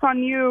 Eddie, it's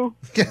on you.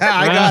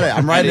 I got it.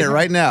 I'm writing it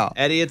right now.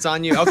 Eddie, it's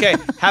on you. Okay,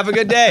 have a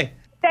good day.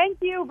 Thank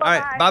you. Bye.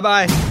 All right,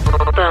 bye-bye.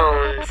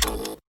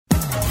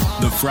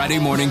 The Friday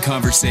Morning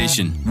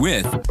Conversation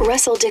with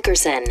Russell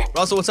Dickerson.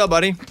 Russell, what's up,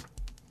 buddy?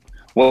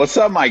 Well, what's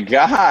up, my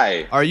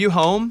guy? Are you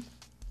home?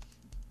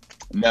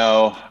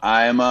 No,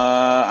 I'm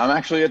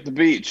actually at the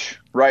beach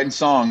writing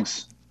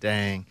songs.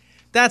 Dang.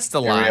 That's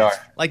the Here we life. are.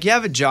 Like, you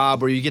have a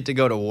job where you get to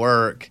go to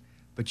work,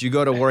 but you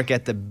go to work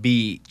at the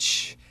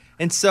beach.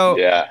 And so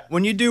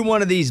when you do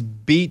one of these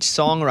beach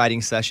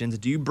songwriting sessions,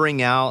 do you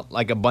bring out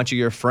like a bunch of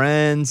your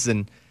friends?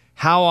 And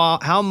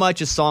how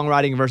much is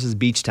songwriting versus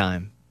beach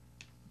time?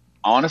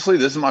 Honestly,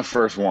 this is my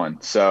first one.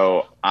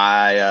 So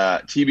I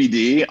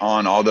TBD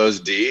on all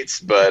those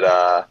deets,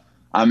 but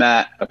I'm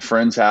at a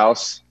friend's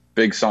house,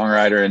 big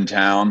songwriter in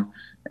town,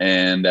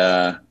 and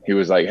he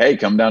was like, "Hey,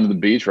 come down to the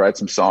beach, write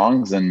some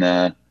songs." And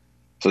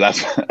so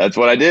that's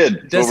what I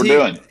did. That's what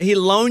we're doing. He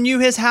loan you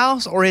his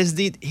house, or is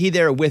he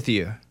there with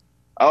you?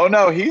 Oh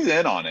no, he's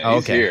in on it.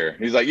 He's Okay. here.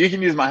 He's like, "You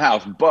can use my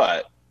house,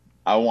 but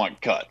I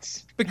want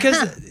cuts."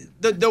 Because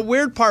the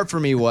weird part for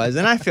me was,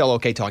 and I feel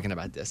okay talking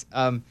about this,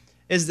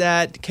 is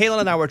that Kayla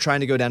and I were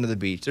trying to go down to the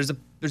beach. There's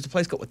a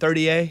place called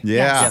 30A.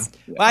 Yeah.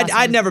 Well,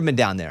 I'd never been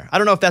down there. I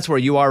don't know if that's where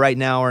you are right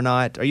now or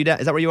not. Are you down?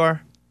 Is that where you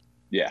are?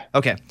 Yeah.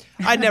 Okay.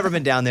 I'd never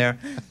been down there.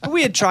 But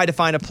we had tried to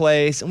find a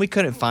place, and we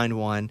couldn't find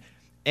one.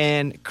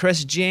 And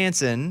Chris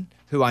Jansen,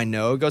 who I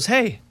know, goes,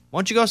 "Hey, why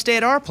don't you go stay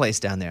at our place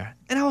down there?"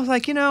 And I was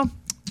like,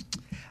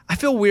 I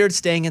feel weird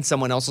staying in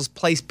someone else's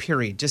place,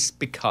 period, just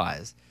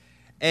because.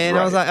 And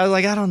I was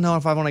like, I don't know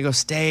if I want to go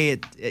stay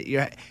at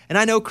your. And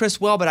I know Chris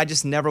well, but I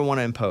just never want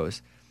to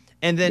impose.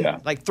 And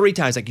then like 3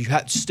 times, like, you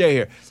have to stay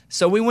here.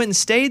 So we went and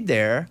stayed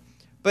there,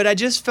 but I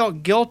just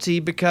felt guilty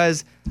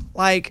because,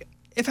 like,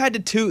 if I had to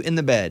toot in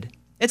the bed,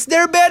 it's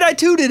their bed I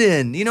tooted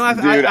in.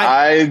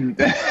 I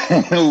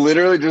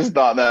literally just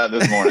thought that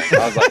this morning.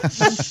 I was like,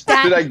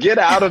 should I get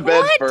out of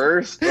bed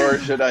first, or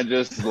should I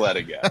just let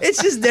it go?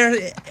 It's just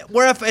there.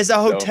 Where if it's a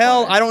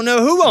hotel, I don't know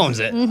who owns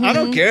it. I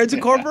don't care. It's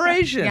a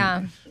corporation.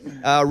 Yeah.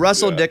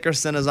 Russell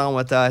Dickerson is on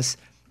with us.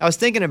 I was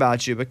thinking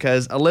about you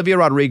because Olivia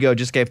Rodrigo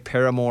just gave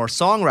Paramore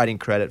songwriting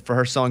credit for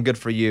her song Good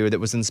For You that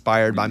was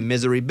inspired by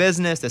Misery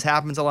Business. This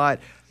happens a lot.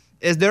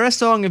 Is there a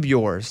song of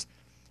yours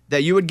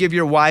that you would give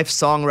your wife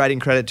songwriting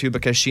credit to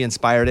because she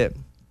inspired it?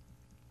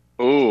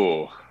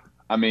 Ooh,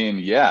 I mean,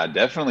 yeah,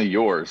 definitely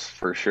yours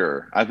for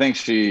sure. I think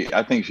she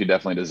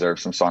definitely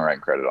deserves some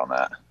songwriting credit on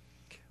that.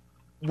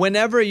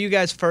 Whenever you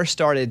guys first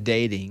started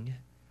dating,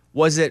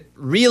 was it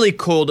really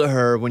cool to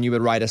her when you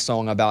would write a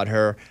song about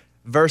her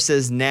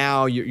versus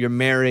now you're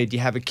married, you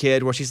have a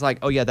kid where she's like,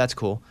 "Oh yeah, that's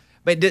cool."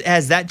 But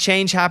has that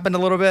change happened a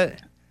little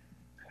bit?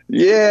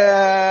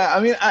 Yeah, I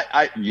mean,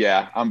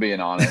 I'm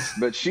being honest,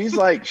 but she's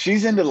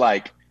into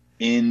like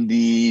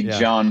indie,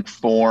 John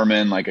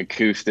Foreman, like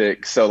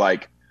acoustic. So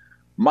like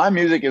my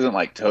music isn't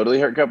like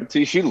totally her cup of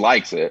tea. She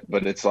likes it,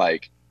 but it's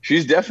like,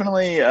 she's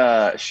definitely,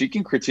 she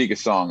can critique a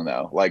song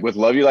though. Like with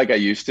Love You Like I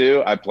Used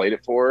To, I played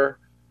it for her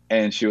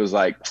and she was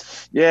like,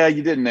 "Yeah,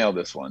 you didn't nail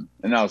this one."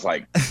 And I was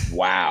like,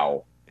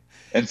 wow.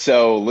 And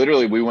so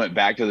literally we went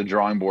back to the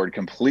drawing board,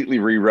 completely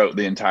rewrote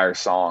the entire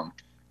song.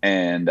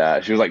 And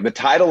she was like, "The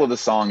title of the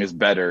song is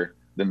better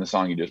than the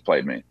song you just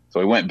played me." So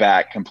we went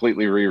back,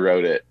 completely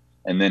rewrote it,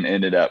 and then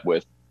ended up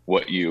with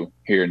what you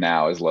hear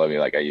now as Love You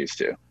Like I Used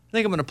To. I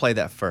think I'm going to play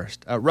that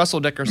first.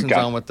 Russell Dickerson's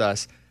on with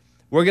us.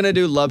 We're going to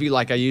do Love You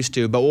Like I Used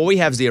To, but what we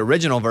have is the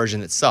original version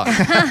that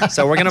sucks.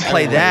 So we're going to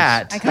play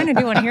that. I kind of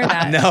do want to hear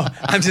that. No,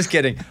 I'm just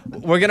kidding.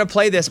 We're going to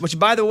play this, which,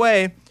 by the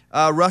way,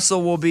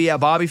 Russell will be at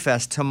Bobby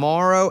Fest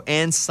tomorrow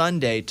and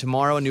Sunday.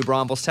 Tomorrow in New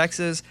Braunfels,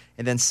 Texas,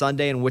 and then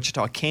Sunday in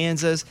Wichita,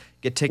 Kansas.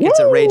 Get tickets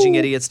at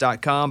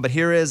RagingIdiots.com. But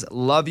here is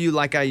Love You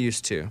Like I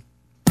Used To.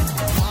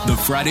 The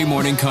Friday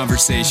Morning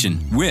Conversation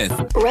with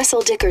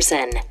Russell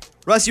Dickerson.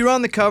 Russ, you were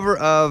on the cover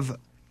of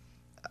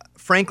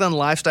Franklin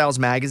Lifestyles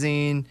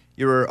magazine.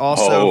 You were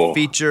also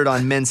featured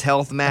on Men's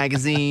Health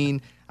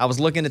magazine. I was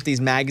looking at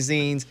these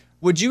magazines.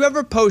 Would you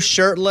ever post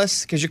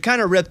shirtless? Because you're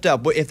kind of ripped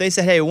up. If they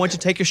said, "Hey, we want you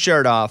to take your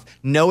shirt off,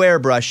 no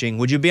airbrushing,"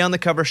 would you be on the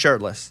cover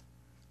shirtless?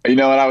 You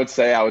know what I would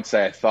say? I would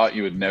say, "I thought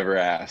you would never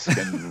ask,"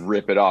 and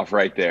rip it off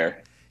right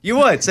there. You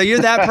would. So you're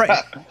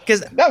that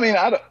because I mean,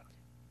 I don't.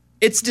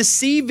 It's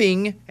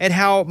deceiving at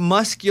how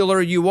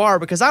muscular you are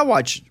because I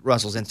watch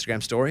Russell's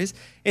Instagram stories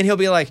and he'll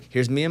be like,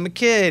 "Here's me and my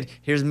kid.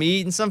 Here's me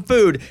eating some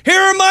food. Here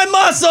are my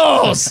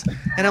muscles."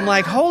 And I'm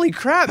like, "Holy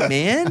crap,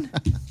 man."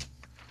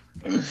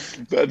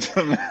 That's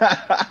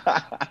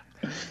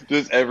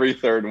just every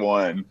third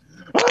one.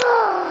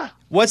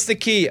 What's the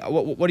key?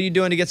 What are you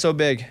doing to get so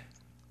big?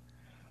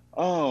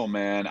 Oh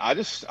man, I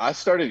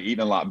started eating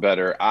a lot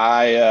better.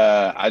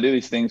 I do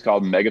these things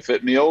called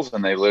MegaFit meals,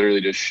 and they literally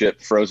just ship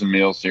frozen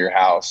meals to your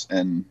house,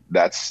 and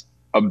that's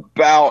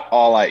about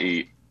all I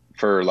eat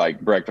for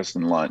like breakfast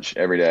and lunch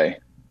every day.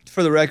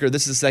 For the record,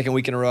 this is the second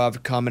week in a row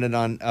I've commented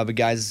on a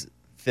guy's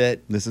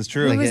fit. This is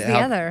true. Who was the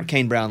other?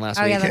 Kane Brown last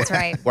Oh, week. yeah, that's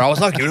right. Where I was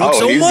like, you look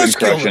so he's been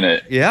muscular. crushing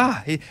it.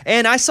 Yeah.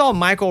 And I saw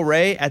Michael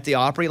Ray at the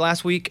Opry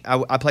last week.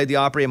 I played the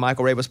Opry and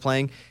Michael Ray was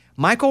playing.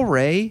 Michael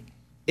Ray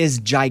is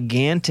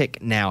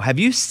gigantic now. Have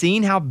you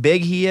seen how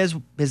big he is?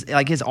 His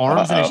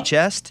arms and his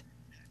chest?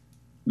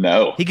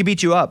 No. He could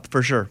beat you up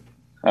for sure.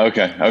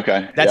 Okay.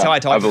 That's how I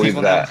talk to believe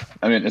people that. now.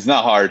 I mean, it's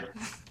not hard.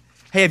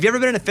 Hey, have you ever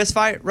been in a fist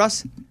fight,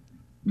 Russ?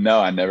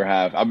 No, I never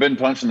have. I've been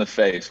punched in the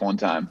face one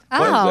time.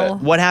 Oh.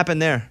 What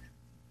happened there?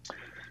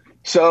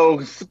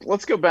 So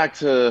let's go back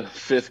to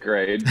 5th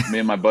grade. Me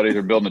and my buddies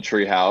are building a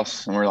tree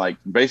house, and we're like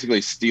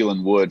basically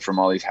stealing wood from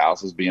all these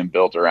houses being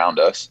built around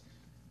us.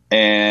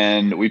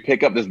 And we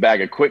pick up this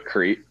bag of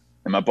Quikrete,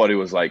 and my buddy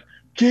was like,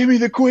 "Give me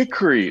the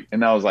Quikrete."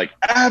 And I was like,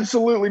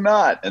 "Absolutely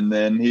not." And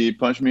then he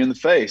punched me in the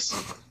face.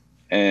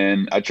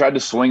 And I tried to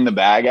swing the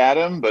bag at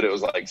him, but it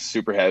was like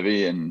super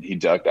heavy, and he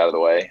ducked out of the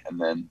way. And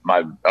then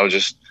I was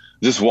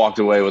just walked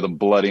away with a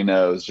bloody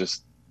nose,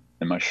 just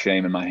and my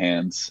shame in my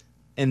hands.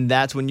 And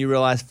that's when you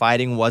realized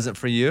fighting wasn't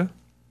for you?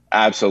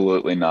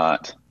 Absolutely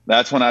not.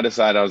 That's when I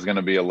decided I was going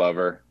to be a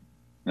lover,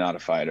 not a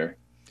fighter.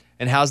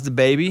 And how's the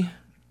baby?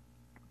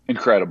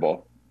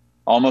 Incredible.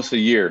 Almost a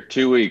year,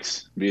 2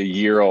 weeks, be a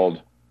year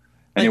old.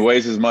 And he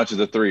weighs as much as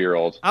a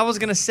 3-year-old. I was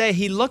going to say,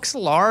 he looks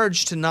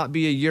large to not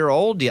be a year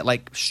old yet,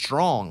 like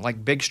strong,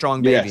 like big,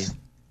 strong baby. Yes.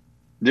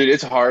 Dude,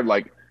 it's hard.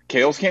 Like,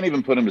 Kales can't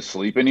even put him to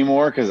sleep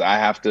anymore because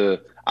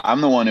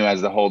I'm the one who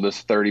has to hold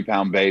this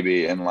 30-pound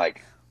baby and,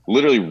 like,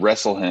 literally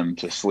wrestle him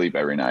to sleep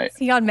every night. Is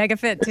he on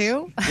MegaFit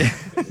too?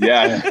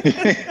 Yeah.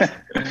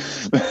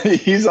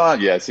 He's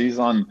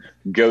on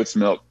goat's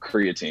milk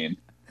creatine.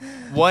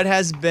 What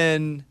has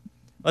been,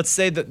 let's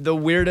say, the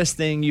weirdest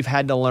thing you've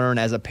had to learn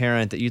as a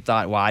parent that you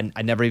thought, wow,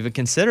 I never even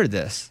considered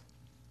this?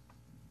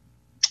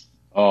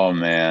 Oh,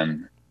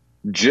 man.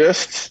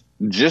 Just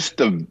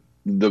the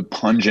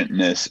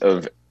pungentness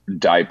of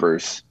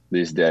diapers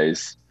these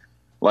days.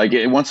 Like,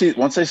 once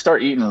they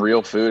start eating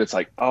real food, it's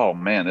like, oh,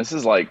 man, this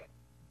is like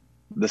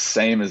the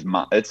same as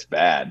it's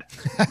bad.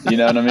 You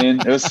know what I mean?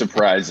 It was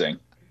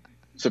surprisingly.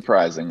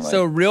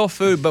 So real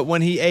food, but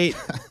when he ate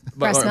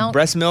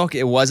breast milk,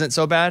 it wasn't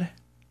so bad?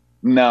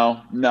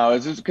 No,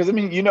 it's just because, I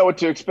mean, you know what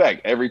to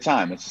expect every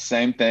time. It's the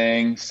same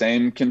thing,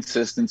 same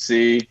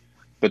consistency.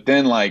 But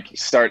then, like,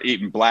 start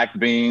eating black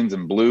beans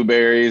and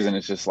blueberries, and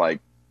it's just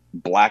like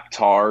black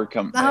tar. Okay.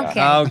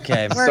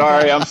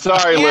 I'm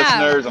sorry,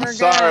 listeners. I'm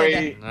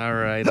sorry. All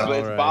right.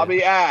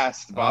 Bobby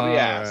asked. Bobby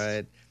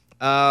asked.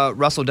 All right.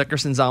 Russell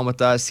Dickerson's on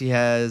with us. He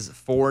has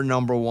 4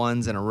 number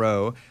ones in a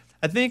row.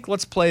 I think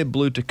let's play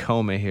Blue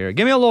Tacoma here.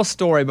 Give me a little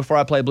story before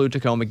I play Blue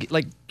Tacoma.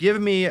 Like, give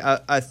me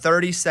a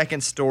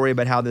 30-second story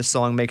about how this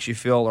song makes you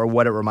feel or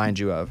what it reminds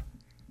you of.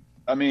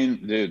 I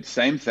mean, dude,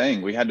 same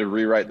thing. We had to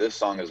rewrite this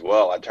song as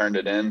well. I turned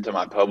it in to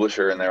my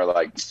publisher, and they were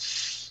like,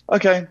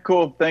 okay,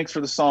 cool, thanks for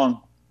the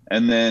song.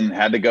 And then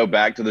had to go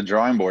back to the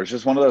drawing board. It's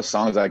just one of those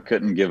songs I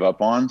couldn't give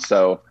up on.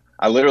 So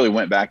I literally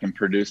went back and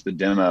produced the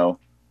demo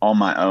on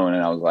my own,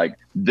 and I was like,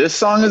 this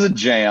song is a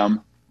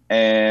jam.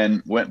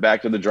 And went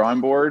back to the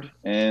drawing board,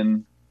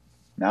 and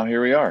now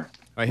here we are. All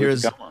right,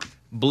 here's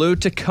Blue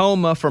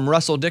Tacoma from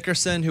Russell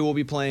Dickerson, who will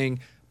be playing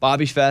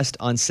Bobby Fest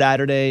on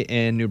Saturday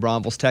in New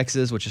Braunfels,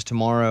 Texas, which is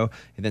tomorrow,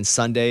 and then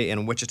Sunday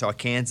in Wichita,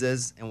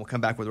 Kansas. And we'll come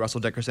back with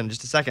Russell Dickerson in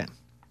just a second.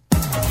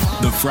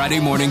 The Friday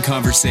Morning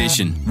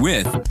Conversation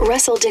with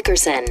Russell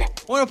Dickerson. I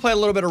want to play a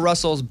little bit of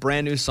Russell's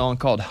brand new song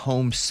called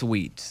Home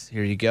Sweet.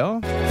 Here you go.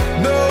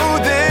 No,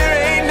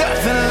 there ain't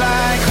nothing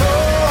like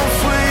home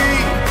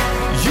sweet.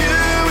 You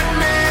and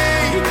me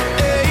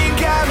ain't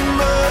got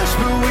much,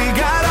 but we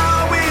got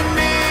all we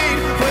need.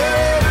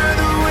 Wherever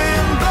the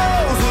wind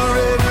blows,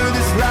 wherever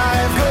this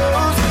life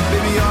goes,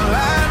 baby, all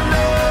I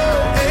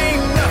know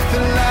ain't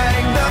nothing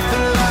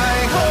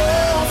like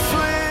home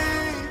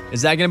sweet.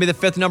 Is that going to be the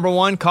 5th number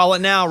one? Call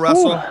it now,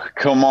 Russell. Ooh,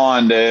 come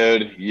on,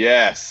 dude.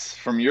 Yes.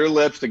 From your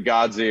lips to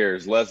God's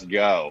ears. Let's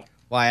go.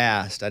 Well, I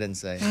asked. I didn't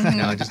say.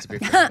 No, just to be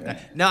fair.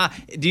 Nah,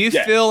 do you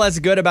feel as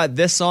good about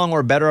this song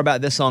or better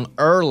about this song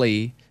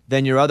early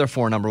than your other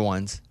 4 number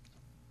ones?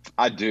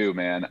 I do,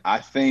 man. I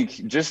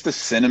think just the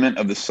sentiment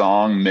of the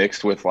song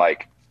mixed with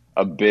like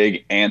a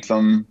big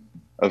anthem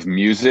of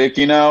music,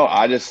 you know,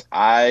 this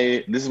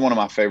is one of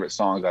my favorite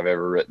songs I've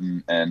ever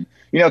written. And,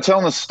 you know,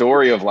 telling the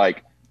story of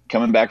like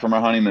coming back from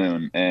our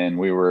honeymoon and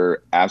we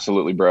were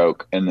absolutely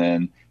broke. And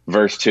then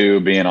verse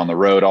 2 being on the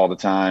road all the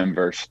time,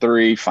 verse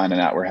 3 finding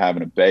out we're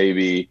having a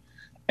baby.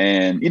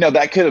 And, you know,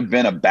 that could have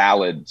been a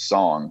ballad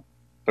song,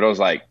 but I was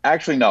like,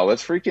 actually, no,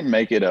 let's freaking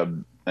make it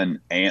an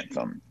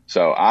anthem.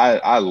 So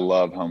I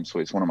love Home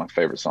Sweet. It's one of my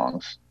favorite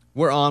songs.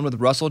 We're on with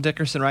Russell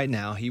Dickerson right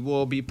now. He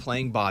will be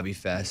playing Bobby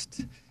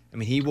Fest. I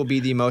mean, he will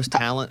be the most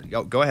talented.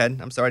 Oh, go ahead.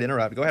 I'm sorry to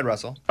interrupt. Go ahead,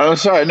 Russell. Oh,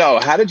 sorry. No,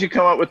 how did you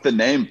come up with the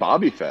name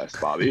Bobby Fest,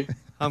 Bobby?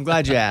 I'm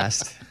glad you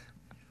asked.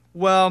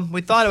 Well,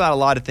 we thought about a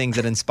lot of things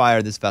that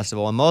inspired this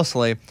festival, and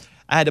mostly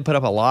I had to put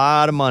up a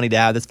lot of money to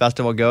have this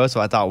festival go, so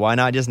I thought, why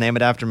not just name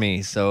it after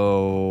me?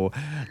 So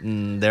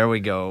there we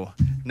go.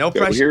 No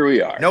pressure. Here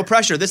we are. No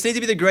pressure. This needs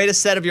to be the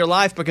greatest set of your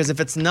life, because if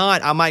it's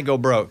not, I might go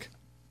broke.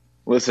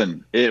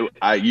 Listen,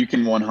 you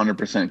can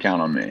 100%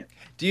 count on me.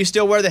 Do you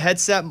still wear the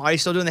headset? Are you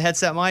still doing the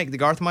headset mic, the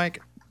Garth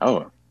mic?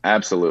 Oh,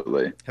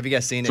 absolutely. Have you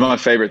guys seen it? It's my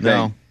favorite thing.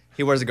 No.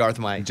 He wears a Garth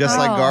mic. Just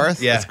like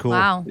Garth? Yeah. That's cool.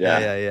 Wow.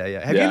 Yeah.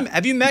 Yeah.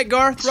 Have you met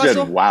Garth, Said,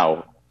 Russell?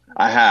 wow.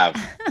 I have.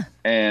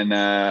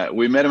 And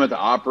we met him at the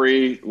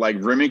Opry. Like,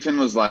 Remington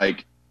was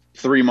like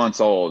 3 months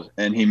old,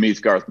 and he meets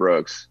Garth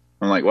Brooks.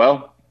 I'm like,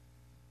 well,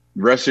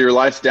 the rest of your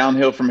life's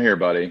downhill from here,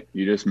 buddy.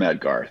 You just met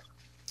Garth.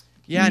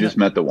 Yeah, you just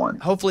met the one.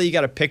 Hopefully you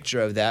got a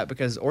picture of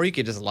that, or you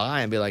could just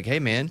lie and be like, hey,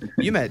 man,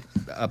 you met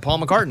Paul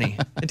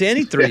McCartney. And to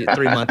any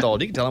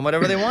 3-month-old, you can tell them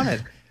whatever they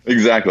wanted.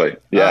 Exactly.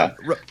 Yeah.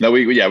 No,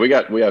 we have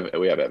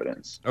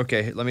evidence.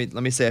 Okay, let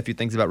me say a few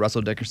things about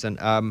Russell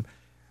Dickerson.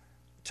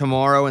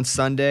 Tomorrow and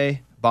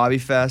Sunday, Bobby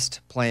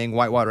Fest playing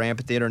Whitewater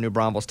Amphitheater in New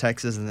Braunfels,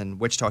 Texas, and then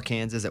Wichita,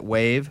 Kansas at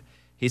Wave.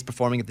 He's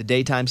performing at the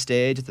daytime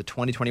stage at the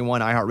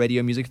 2021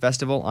 iHeartRadio Music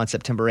Festival on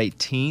September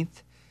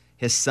 18th.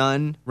 His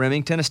son,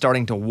 Remington, is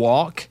starting to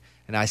walk,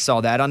 and I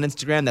saw that on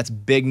Instagram. That's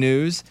big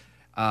news.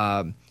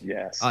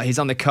 Yes. He's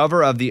on the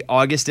cover of the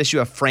August issue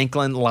of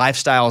Franklin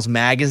Lifestyles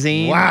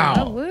magazine.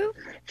 Wow.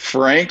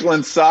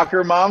 Franklin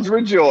Soccer Moms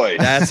Rejoice.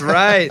 That's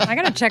right. I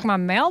got to check my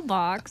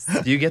mailbox.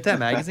 Do you get that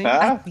magazine?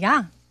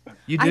 Yeah.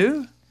 You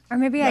do? Or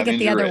maybe I That get means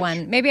the you're other rich.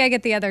 one. Maybe I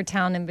get the other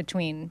town in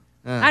between.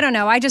 I don't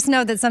know. I just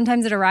know that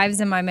sometimes it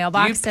arrives in my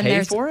mailbox. Do you and pay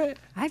there's, for it?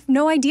 I have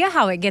no idea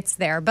how it gets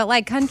there. But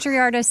like country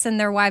artists and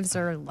their wives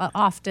are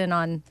often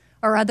on,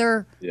 or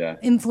other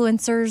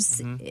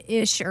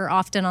influencers-ish are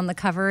often on the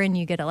cover, and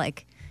you get a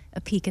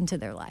peek into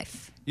their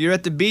life. You're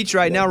at the beach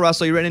right now,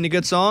 Russell. You written any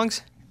good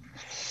songs?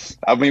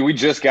 I mean, we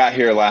just got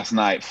here last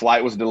night.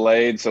 Flight was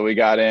delayed, so we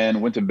got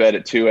in, went to bed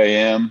at 2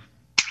 a.m.,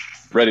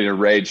 ready to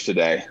rage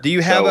today. Do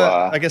you have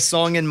a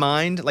song in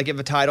mind? Like, you have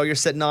a title you're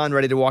sitting on,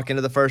 ready to walk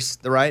into the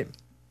right?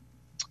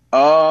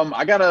 I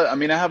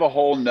have a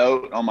whole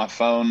note on my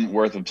phone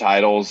worth of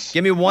titles.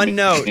 Give me one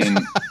note. You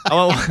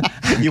want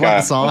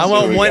the song? I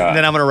want one,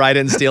 then I'm going to write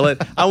it and steal it.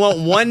 I want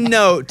one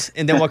note,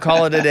 and then we'll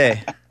call it a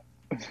day.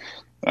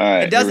 All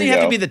right. It doesn't here we have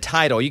to go. be the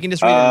title. You can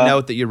just read a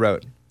note that you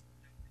wrote.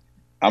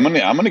 I'm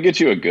gonna get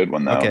you a good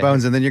one though. Okay.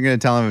 Bones, and then you're going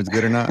to tell him if it's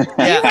good or not?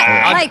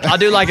 Yeah, I'll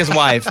do like his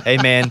wife. Hey,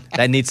 man,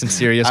 that needs some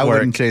serious I work.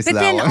 wouldn't chase But that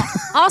then one.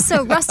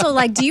 also, Russell,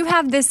 do you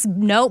have this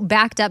note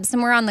backed up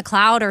somewhere on the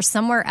cloud or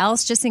somewhere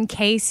else just in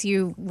case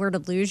you were to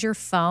lose your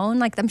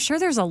phone? I'm sure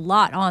there's a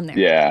lot on there.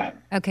 Yeah.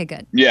 Okay,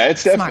 good. Yeah,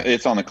 it's Smart. definitely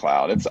it's on the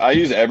cloud. I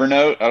use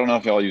Evernote. I don't know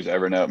if y'all use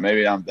Evernote.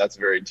 Maybe that's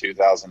very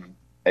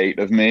 2008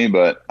 of me,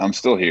 but I'm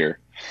still here.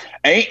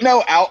 Ain't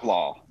no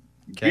outlaw.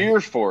 Beer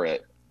for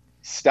it.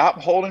 Stop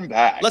holding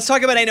back. Let's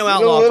talk about Ain't No It's a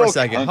Outlaw for a little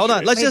second. country. Hold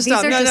on. Let's Wait, just these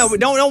stop. are No, just-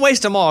 don't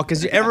waste them all,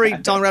 because every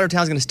songwriter in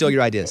town is going to steal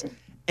your ideas.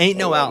 Ain't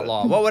No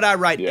Outlaw. What would I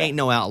write Ain't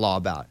No Outlaw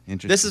about?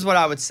 This is what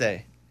I would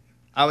say.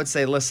 I would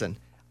say, listen,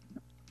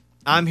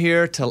 I'm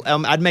here to,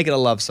 I'd make it a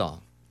love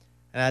song.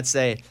 And I'd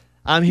say,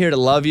 I'm here to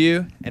love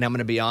you, and I'm going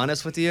to be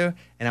honest with you,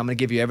 and I'm going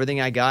to give you everything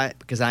I got,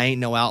 because I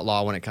ain't no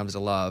outlaw when it comes to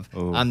love.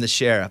 I'm the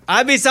sheriff.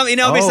 I'd be something,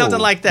 it'd be something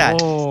like that.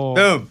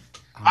 Boom.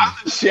 I'm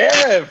the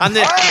sheriff. I'm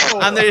the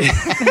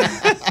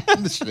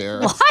I'm the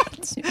sheriff.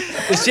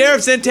 The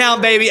sheriff's in town,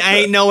 baby. I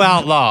ain't no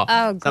outlaw.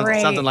 Oh,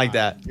 great. Something like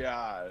that.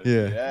 God.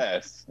 Yeah.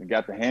 Yes. I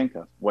got the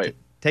handcuff. Wait.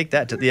 Take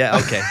that to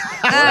okay.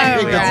 All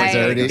right.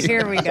 dirty.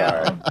 Here we go.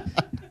 Sorry. All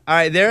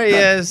right, there he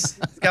is.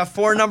 He's got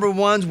 4 number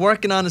ones,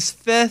 working on his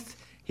 5th.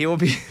 He will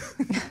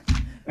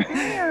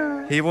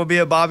be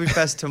at Bobby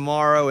Fest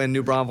tomorrow in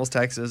New Braunfels,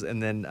 Texas,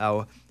 and then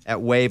at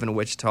Wave in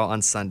Wichita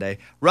on Sunday.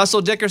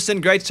 Russell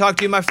Dickerson, great to talk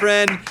to you, my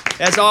friend.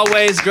 As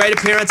always, great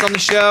appearance on the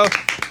show.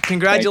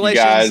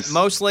 Congratulations, guys.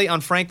 mostly on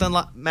Franklin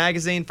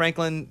magazine.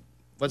 Franklin,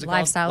 what's it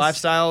Lifestyles. called?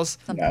 Lifestyles.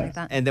 Something like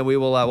that. And then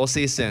we'll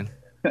see you soon.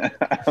 I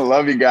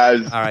love you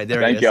guys. All right, there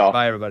Thank he is. y'all.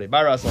 Bye, everybody.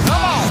 Bye, Russell.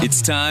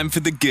 It's time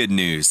for the good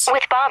news.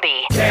 With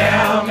Bobby.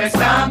 Tell me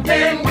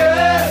something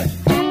good.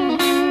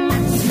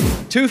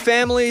 2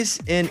 families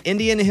in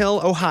Indian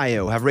Hill,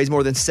 Ohio have raised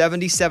more than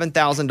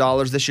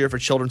 $77,000 this year for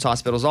children's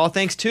hospitals, all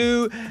thanks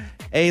to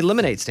a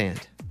lemonade stand.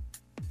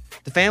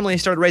 The family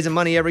started raising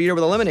money every year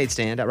with a lemonade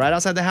stand right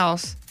outside the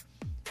house.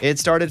 It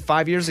started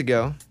 5 years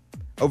ago,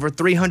 over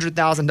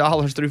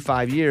 $300,000 through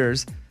 5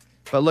 years.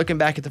 But looking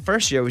back at the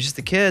first year, it was just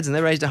the kids, and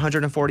they raised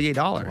 $148.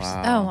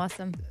 Oh,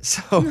 awesome.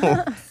 So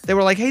they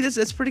were like, hey,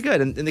 that's pretty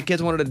good. And the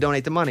kids wanted to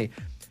donate the money.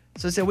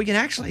 So they said, we can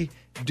actually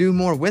do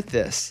more with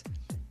this.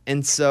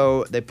 And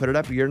so they put it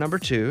up year number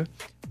 2.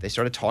 They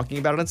started talking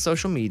about it on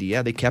social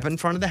media. They kept it in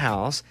front of the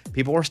house.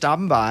 People were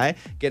stopping by,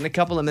 getting a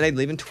couple of lemonade,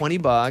 leaving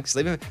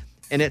 $20,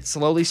 and it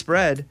slowly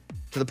spread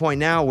to the point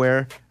now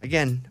where,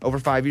 again, over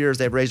 5 years,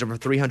 they've raised over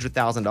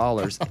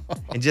 $300,000.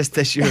 And just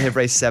this year, they've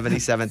raised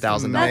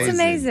 $77,000. That's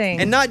amazing.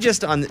 And not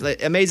just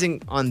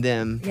amazing on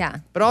them, Yeah.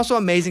 but also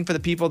amazing for the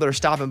people that are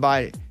stopping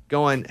by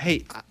going,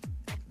 hey,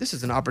 this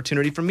is an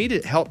opportunity for me to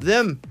help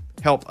them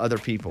help other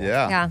people.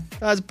 Yeah.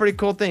 That's a pretty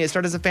cool thing. It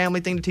started as a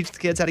family thing to teach the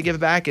kids how to give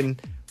back,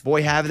 and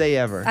boy, have they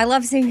ever. I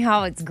love seeing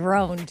how it's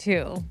grown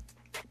too.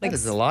 That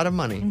is a lot of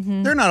money.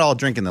 They're not all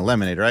drinking the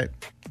lemonade, right?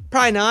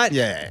 Probably not.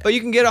 Yeah. But you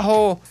can get a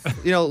whole,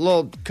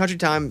 little Country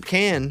Time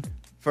can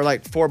for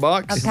like $4. A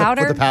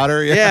powder? With the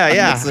powder?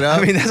 Yeah. Mix it up.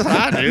 I mean, that's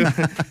what I do.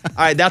 All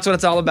right, that's what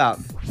it's all about.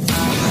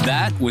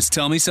 That was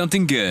Tell Me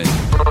Something Good.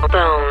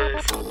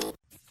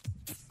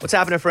 What's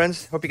happening,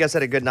 friends? Hope you guys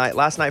had a good night.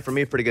 Last night for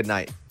me, pretty good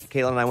night.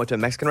 Caitlin and I went to a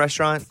Mexican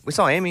restaurant. We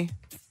saw Amy.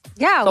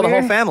 Yeah. Saw the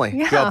whole family.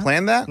 Yeah. Did y'all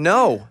plan that?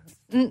 No.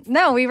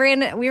 No, we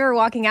were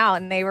walking out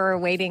and they were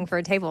waiting for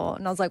a table.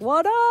 And I was like,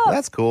 what up?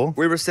 That's cool.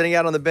 We were sitting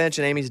out on the bench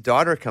and Amy's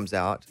daughter comes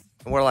out.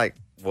 And we're like,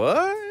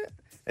 what?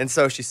 And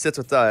so she sits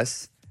with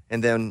us.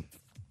 And then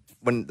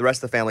when the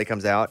rest of the family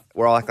comes out,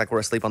 we're all like we're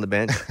asleep on the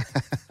bench.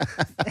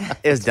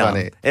 It's dumb.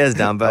 funny. It is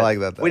dumb. But I like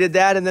that, though. we did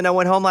that. And then I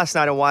went home last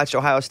night and watched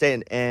Ohio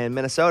State and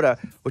Minnesota,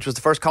 which was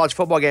the first college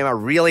football game I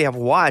really have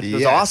watched. It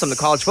was Yes. awesome. The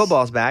college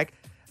football is back.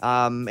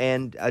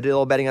 And I did a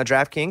little betting on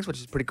DraftKings, which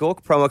is pretty cool.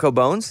 Promo code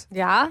Bones.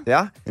 Yeah.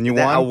 Yeah. And you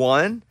Then won? I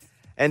won.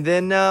 And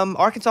then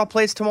Arkansas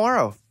plays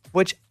tomorrow,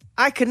 which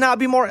I could not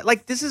be more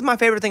like, this is my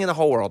favorite thing in the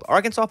whole world.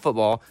 Arkansas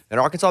football and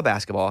Arkansas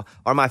basketball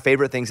are my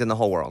favorite things in the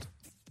whole world.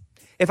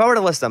 If I were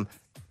to list them,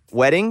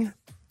 wedding,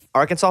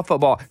 Arkansas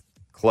football,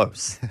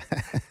 close.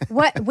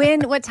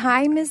 What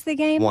time is the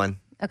game? 1.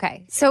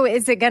 Okay. So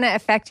is it going to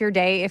affect your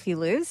day if you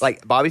lose?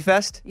 Like Bobby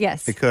Fest?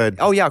 Yes. It could.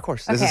 Oh, yeah, of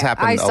course. This has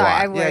happened a lot.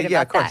 I worried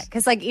Yeah, about of course. that.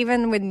 Because like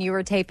even when you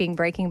were taping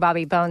Breaking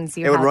Bobby Bones,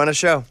 you It would had- run a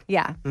show.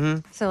 Yeah.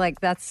 Mhm. So like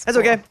that's That's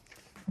cool. okay.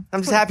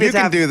 I'm just happy You it's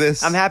can happening. do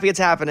this. I'm happy it's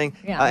happening.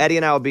 Yeah. Eddie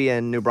and I will be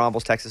in New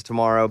Braunfels, Texas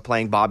tomorrow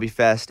playing Bobby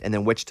Fest and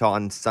then Wichita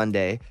on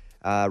Sunday.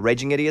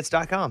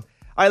 RagingIdiots.com.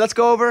 All right, let's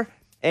go over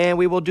and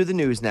we will do the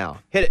news now.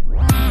 Hit it.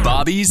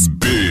 Bobby's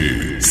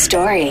Big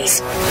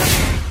Stories.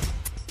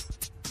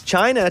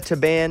 China to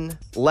ban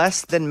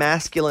less than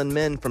masculine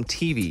men from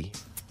TV.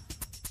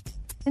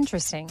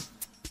 Interesting.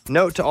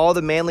 Note to all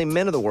the manly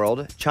men of the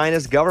world,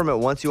 China's government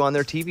wants you on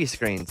their TV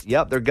screens.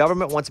 Yep, their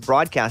government wants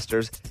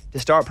broadcasters to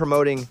start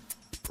promoting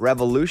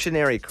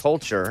revolutionary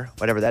culture,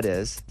 whatever that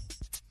is.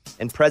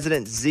 And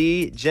President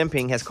Xi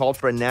Jinping has called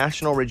for a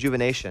national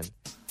rejuvenation.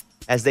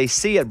 As they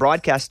see it,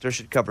 broadcasters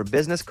should cover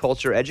business,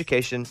 culture,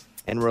 education,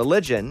 and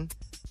religion,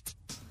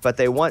 but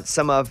they want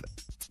some of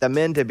the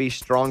men to be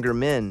stronger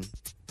men.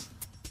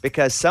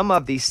 Because some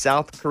of these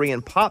South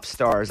Korean pop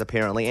stars,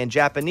 apparently, and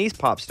Japanese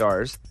pop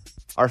stars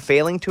are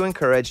failing to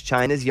encourage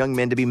China's young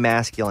men to be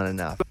masculine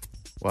enough.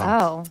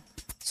 Oh.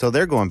 So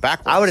they're going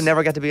backwards. I would have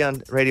never got to be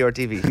on radio or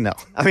TV. No.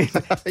 I mean,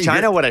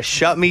 China would have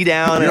shut me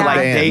down at like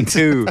day banned.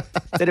 2.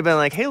 They'd have been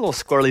like, hey, little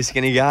squirrely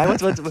skinny guy.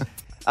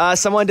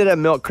 Someone did a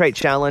milk crate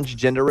challenge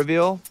gender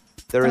reveal.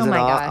 There is Oh an my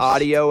gosh.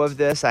 audio of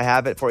this. I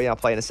have it for you. I'll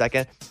play in a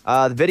second.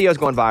 The video is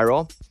going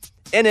viral.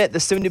 In it, the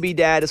soon-to-be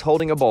dad is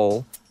holding a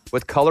bowl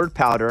with colored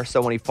powder,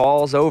 so when he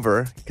falls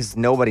over, because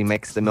nobody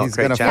makes the milk He's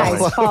crate gonna challenge.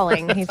 Yeah, he's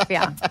falling.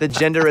 The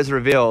gender is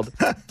revealed.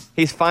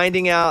 He's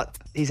finding out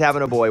he's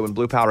having a boy when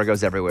blue powder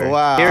goes everywhere.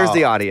 Wow. Here's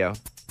the audio.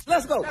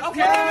 Let's go.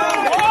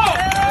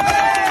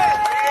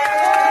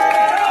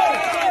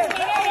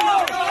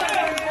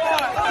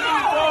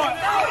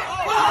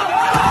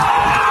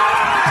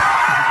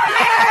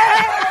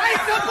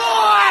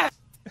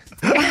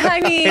 I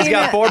mean, He's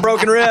got 4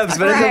 broken ribs,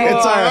 but Right. it's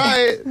It's all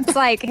right. it's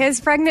like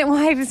his pregnant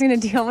wife is going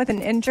to deal with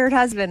an injured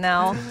husband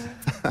now.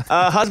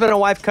 Husband and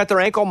wife cut their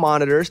ankle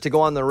monitors to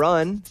go on the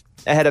run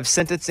ahead of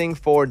sentencing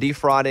for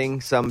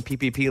defrauding some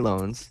PPP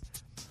loans.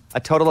 A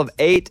total of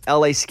 8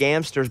 LA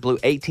scamsters blew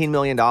 $18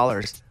 million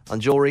on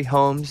jewelry,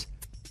 homes,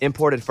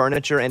 imported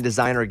furniture, and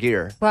designer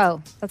gear.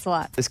 Whoa, that's a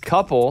lot. This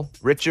couple,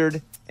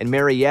 Richard and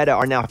Marietta,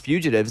 are now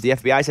fugitives. The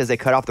FBI says they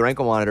cut off their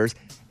ankle monitors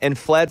and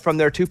fled from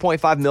their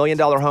 $2.5 million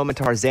home in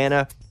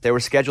Tarzana. They were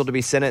scheduled to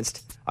be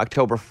sentenced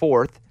October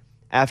 4th.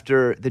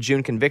 After the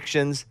June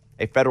convictions,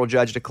 a federal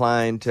judge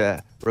declined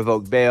to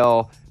revoke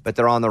bail, but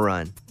they're on the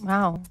run.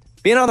 Wow.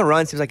 Being on the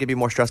run seems like it'd be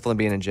more stressful than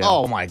being in jail.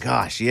 Oh my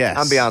gosh, yes.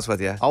 I'm be honest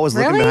with you. Always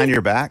looking Really? behind your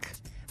back.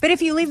 But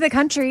if you leave the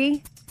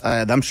country,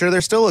 I'm sure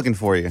they're still looking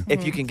for you.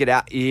 If you can get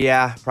out,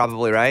 yeah,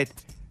 probably right.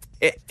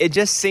 It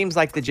just seems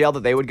like the jail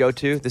that they would go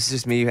to, this is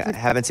just me, I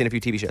haven't seen a few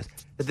TV shows,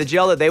 that the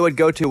jail that they would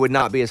go to would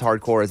not be as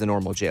hardcore as a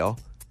normal jail.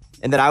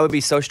 And that I would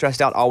be so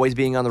stressed out always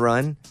being on the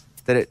run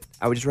that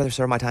I would just rather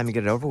serve my time and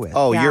get it over with.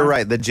 Oh, Yeah. you're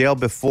right. The jail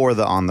before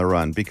the on the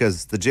run,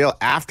 because the jail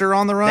after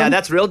on the run. Yeah,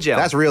 that's real jail.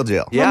 That's real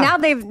jail. Yeah.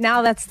 well,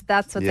 now that's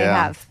what they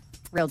Yeah. have.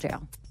 Real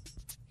jail.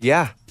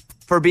 Yeah.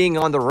 For being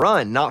on the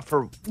run, not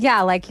for.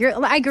 Yeah, like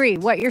I agree.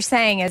 What you're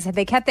saying is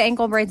they kept the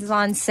ankle braces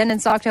on,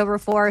 sentenced October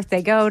 4th.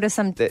 They go to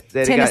some They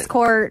tennis got-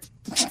 court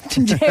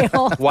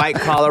jail. White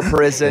collar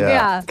prison.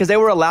 Yeah. Because they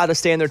were allowed to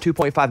stay in their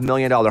 $2.5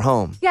 million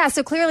home. Yeah,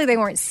 so clearly they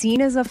weren't seen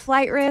as a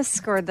flight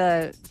risk, or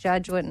the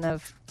judge wouldn't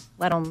have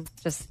let them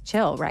just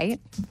chill, right?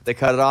 They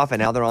cut it off and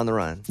now they're on the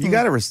run. You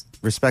got to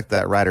respect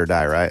that ride or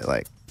die, right?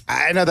 Like,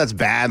 I know that's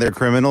bad. They're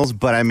criminals,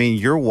 but I mean,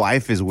 your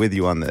wife is with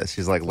you on this.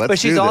 She's like, let's But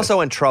she's do this. also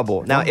in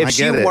trouble. Now, Well, if I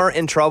she get it. weren't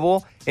in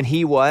trouble and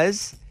he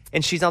was,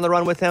 and she's on the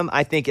run with him,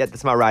 I think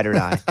that's my ride or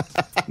die.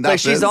 But Not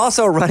she's this.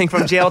 also running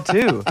from jail,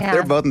 too. Yeah.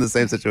 They're both in the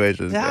same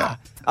situation. Yeah.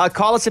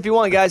 Call us if you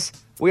want, guys.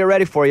 We are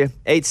ready for you.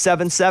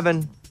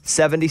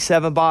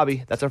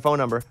 877-77-BOBBY. That's our phone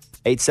number.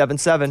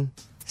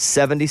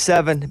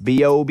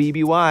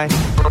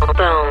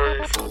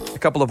 877-77-BOBBY.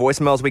 couple of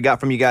voicemails we got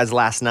from you guys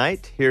last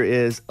night.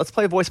 Let's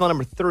play voicemail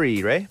number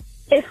 3, Ray.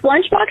 If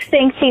Lunchbox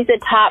thinks he's the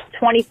top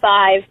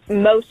 25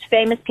 most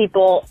famous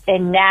people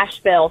in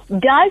Nashville,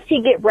 does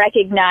he get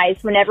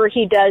recognized whenever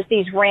he does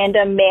these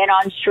random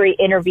man-on-street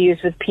interviews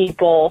with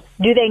people?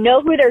 Do they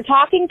know who they're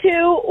talking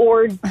to,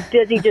 or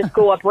does he just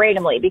go up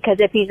randomly? Because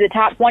if he's the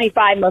top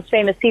 25 most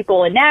famous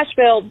people in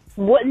Nashville,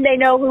 wouldn't they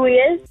know who he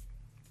is?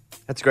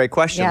 That's a great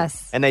question.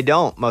 Yes. And they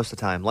don't most of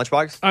the time.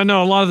 Lunchbox? I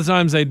know a lot of the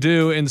times they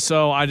do, and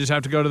so I just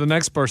have to go to the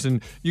next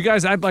person. You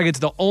guys act like it's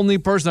the only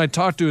person I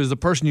talk to is the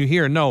person you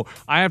hear. No,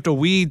 I have to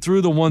weed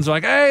through the ones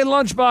like, hey,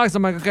 Lunchbox.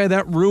 I'm like, okay,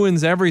 that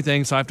ruins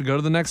everything, so I have to go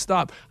to the next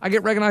stop. I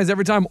get recognized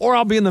every time, or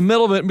I'll be in the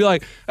middle of it and be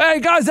like, hey,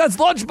 guys, that's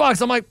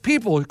Lunchbox. I'm like,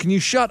 people, can you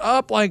shut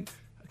up? Like,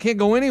 I can't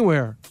go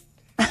anywhere.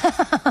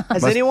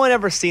 Has anyone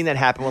ever seen that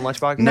happen with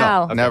Lunchbox?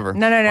 No. Okay. Never.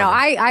 No.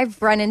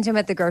 I've run into him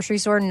at the grocery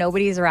store.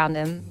 Nobody's around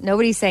him.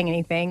 Nobody's saying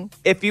anything.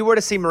 If you were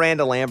to see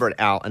Miranda Lambert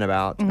out and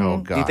about,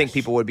 Oh, do you think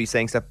people would be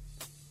saying stuff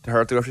to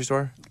her at the grocery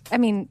store? I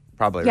mean,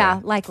 Probably, yeah,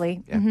 right?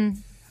 likely. Yeah.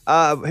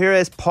 Mm-hmm. Here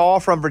is Paul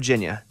from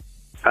Virginia.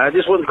 I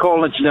just wanted to call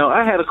and let you know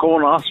I had a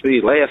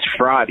colonoscopy last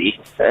Friday,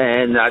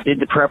 and I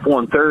did the prep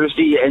on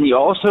Thursday, and you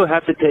also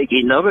have to take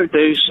another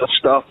dose of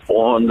stuff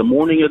on the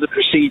morning of the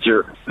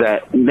procedure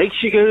that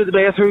makes you go to the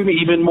bathroom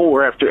even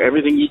more after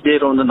everything you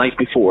did on the night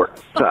before.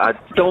 So I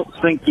don't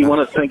think you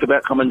want to think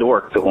about coming to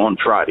work till on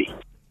Friday.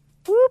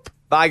 Whoop.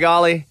 By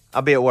golly,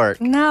 I'll be at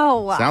work.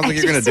 No. Sounds like I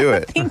you're gonna just do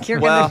don't it. think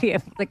you're Well, going to be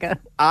able to go.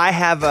 I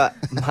have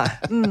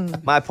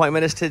my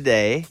appointment is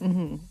today.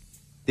 Mm-hmm.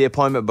 The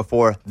appointment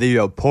before the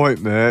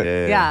appointment.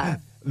 Yeah.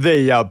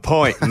 The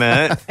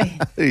appointment.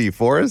 Are you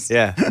Forrest?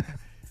 Yeah.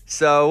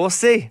 So we'll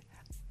see.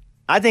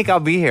 I think I'll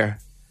be here.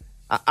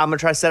 I'm going to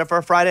try to set up for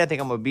a Friday. I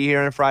think I'm going to be here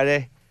on a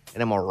Friday,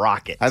 and I'm going to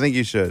rock it. I think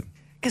you should.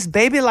 Because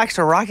baby likes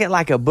to rock it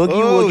like a boogie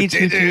Oh, woogie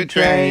choo-choo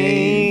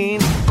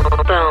train.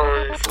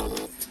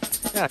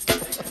 Yeah.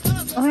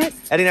 What?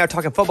 Eddie and I were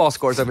talking football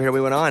scores over here.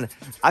 We went on.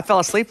 I fell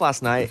asleep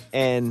last night,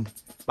 and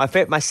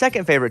my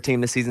second favorite team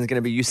this season is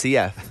going to be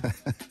UCF.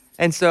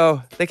 And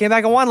so they came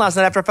back and won last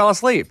night after I fell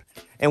asleep.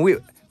 And we're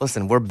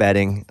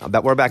betting.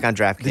 We're back on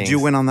DraftKings. Did you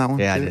win on that one?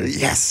 Yeah, I did.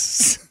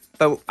 Yes.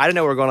 But I didn't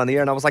know we were going on the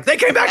air, and I was like, they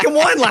came back and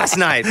won last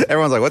night.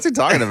 Everyone's like, what's he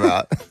talking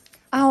about?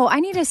 Oh, I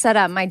need to set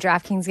up my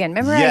DraftKings again.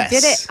 Remember Yes. I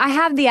did it? I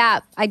have the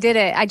app. I did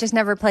it. I just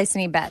never placed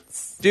any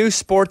bets. Do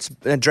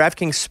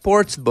DraftKings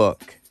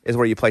Sportsbook is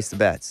where you place the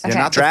bets. Okay.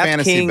 Yeah, not the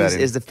fantasy DraftKings betting.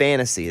 is the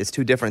fantasy. It's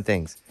two different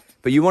things.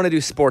 But you want to do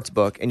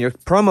Sportsbook, and your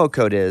promo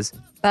code is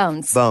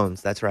Bones.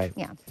 Bones. That's right.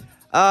 Yeah.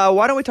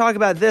 Why don't we talk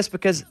about this?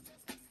 Because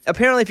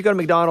apparently if you go to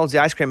McDonald's, the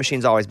ice cream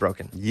machine's always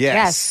broken.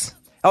 Yes.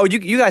 Oh,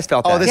 you guys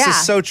felt that. Oh, this Yeah.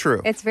 is so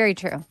true. It's very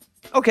true.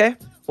 Okay.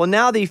 Well,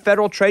 now the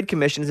Federal Trade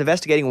Commission is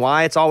investigating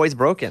why it's always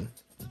broken.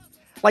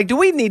 Like, do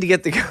we need to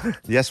get the...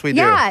 Yes, we do.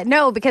 Yeah,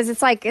 no, because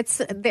it's like,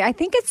 I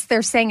think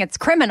they're saying it's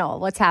criminal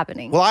what's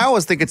happening. Well, I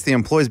always think it's the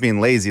employees being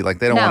lazy. Like,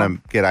 they don't No.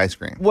 want to get ice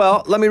cream.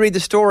 Well, let me read the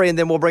story, and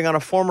then we'll bring on a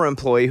former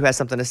employee who has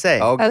something to say.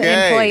 Oh, the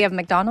employee of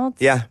McDonald's?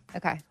 Yeah.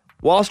 Okay.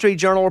 Wall Street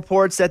Journal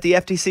reports that the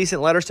FTC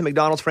sent letters to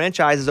McDonald's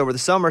franchises over the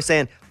summer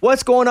saying,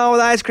 what's going on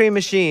with ice cream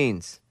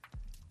machines?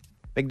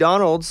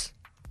 McDonald's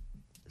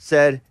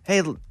said,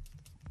 hey,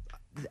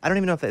 I don't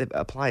even know if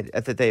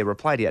they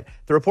replied yet.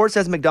 The report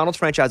says McDonald's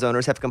franchise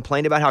owners have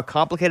complained about how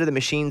complicated the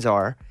machines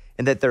are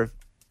and that they're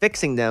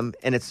fixing them,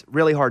 and it's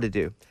really hard to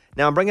do.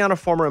 Now, I'm bringing on a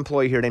former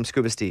employee here named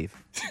Scuba Steve,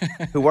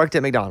 who worked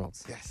at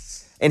McDonald's.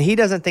 Yes. And he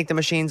doesn't think the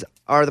machines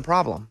are the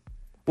problem.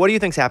 What do you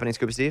think's happening,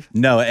 Scuba Steve?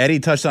 No, Eddie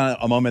touched on it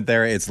a moment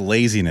there. It's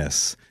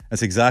laziness.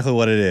 That's exactly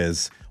what it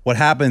is. What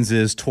happens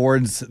is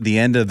towards the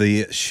end of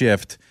the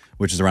shift,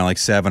 which is around like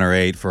 7 or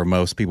 8 for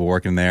most people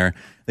working there,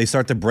 they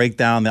start to break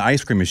down the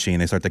ice cream machine.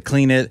 They start to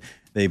clean it.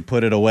 They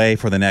put it away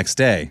for the next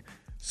day.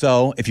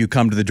 So if you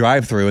come to the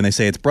drive-thru and they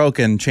say it's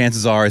broken,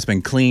 chances are it's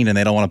been cleaned and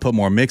they don't want to put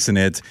more mix in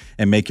it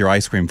and make your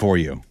ice cream for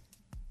you.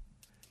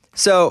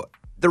 So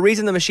the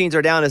reason the machines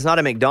are down is not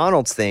a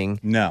McDonald's thing.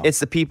 No. It's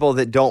the people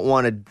that don't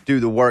want to do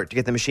the work to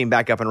get the machine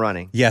back up and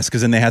running. Yes,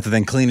 because then they have to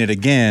then clean it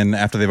again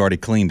after they've already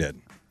cleaned it.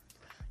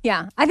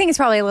 Yeah, I think it's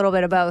probably a little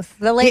bit of both.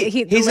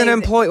 He's an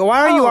employee. Why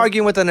are you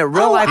arguing with a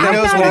real-life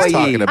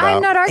employee?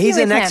 I'm not arguing He's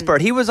with an him.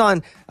 expert. He was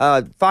on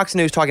Fox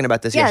News talking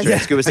about this Yes. yesterday.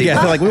 Yeah. Scuba Steve. Yeah,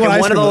 they're like, we want And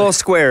ice one of the cream. little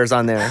squares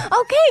on there.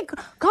 Okay,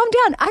 calm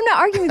down. I'm not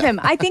arguing with him.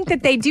 I think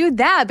that they do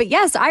that. But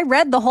yes, I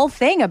read the whole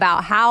thing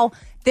about how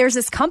there's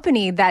this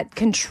company that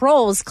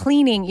controls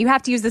cleaning. You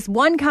have to use this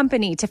one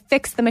company to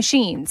fix the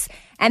machines.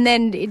 And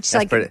then it's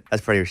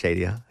That's pretty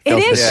shady, huh? It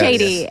is Yes.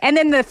 shady. And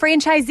then the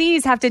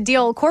franchisees have to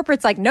deal,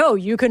 corporate's like, no,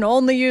 you can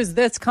only use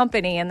this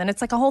company. And then it's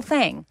like a whole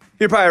thing.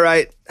 You're probably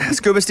right.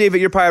 Scuba Steve, but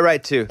you're probably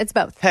right too. It's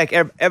both. Heck,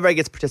 everybody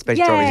gets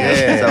participation trophies. Yay.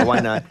 here, So why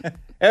not?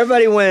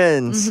 Everybody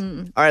wins.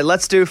 Mm-hmm. All right,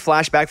 let's do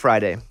Flashback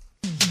Friday.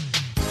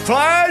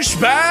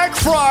 Flashback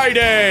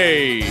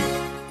Friday.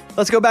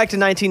 Let's go back to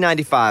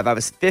 1995. I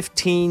was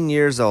 15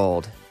 years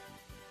old.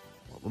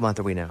 What month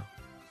are we now?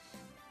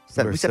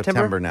 We're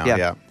September now,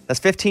 yeah. That's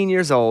 15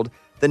 years old.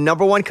 The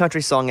number one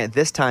country song at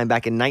this time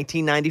back in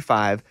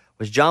 1995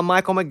 was John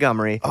Michael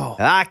Montgomery.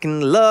 I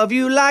can love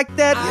you like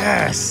that.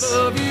 Yes.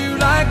 Love you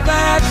like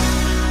that.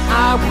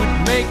 I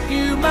would make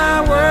you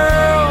my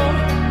world.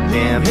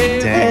 Damn.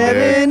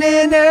 Heaven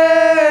and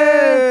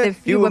earth.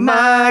 If you were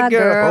my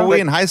girl. Were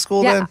we in high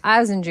school Yeah, then? I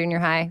was in junior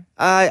high.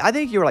 I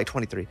think you were like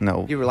 23.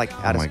 No. You were like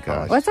out of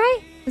college. Was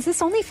I? Was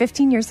this only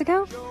 15 years ago?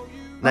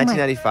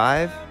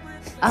 1995?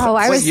 Oh,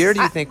 I what was. year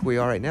do you think we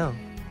are right now?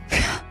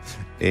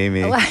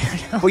 Amy.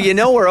 Well, you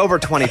know we're over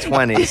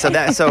 2020.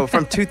 So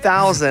from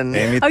 2000.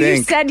 Amy, Oh,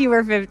 you said you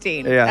were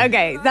 15. Yeah.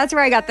 Okay, that's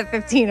where I got the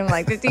 15. I'm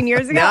like, 15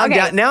 years ago? Now,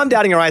 Okay. now I'm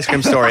doubting your ice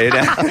cream story.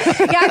 Yeah,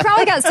 I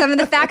probably got some of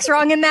the facts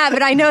wrong in that,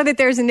 but I know that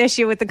there's an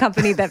issue with the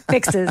company that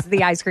fixes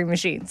the ice cream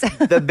machines.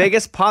 The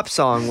biggest pop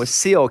song was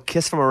Seal,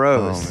 Kiss from a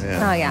Rose.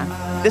 Oh,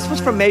 yeah. This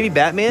was from maybe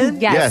Batman?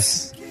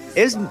 Yes.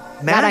 It was That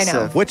I know.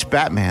 massive. Which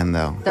Batman,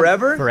 though?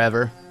 Forever?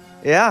 Forever.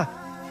 Yeah.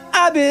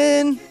 I've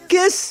been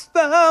kissed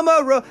from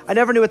a rose. I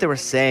never knew what they were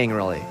saying,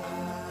 really.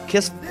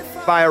 Kiss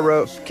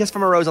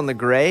from a rose on the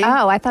grave.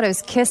 Oh, I thought it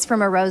was Kiss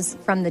from a Rose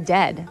from the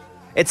Dead.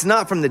 It's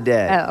not from the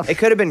dead. Oh. It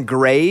could have been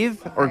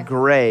grave or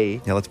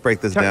gray. Yeah, let's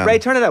break this down. Ray,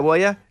 turn it up, will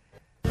you?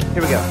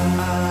 Here we go.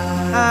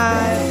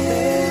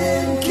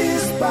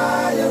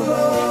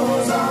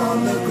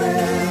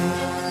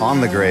 On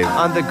the grave.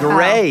 On the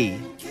gray.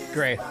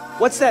 Great.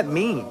 What's that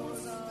mean?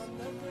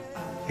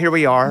 Here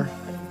we are.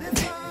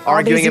 All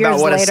Arguing these about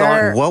years what a later.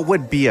 song. What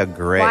would be a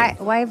grave?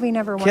 Why have we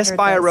never wondered Kiss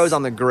by a this? rose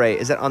on the gray.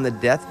 Is that on the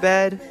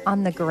deathbed?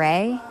 On the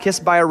gray? Kiss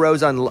by a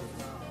rose on.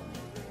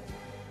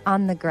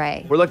 On the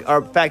gray.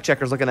 Our fact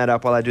checker's looking that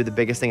up while I do the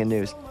biggest thing in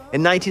news.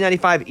 In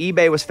 1995,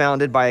 eBay was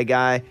founded by a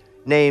guy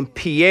named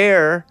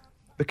Pierre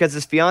because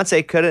his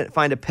fiance couldn't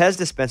find a Pez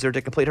dispenser to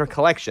complete her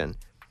collection.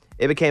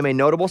 It became a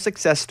notable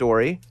success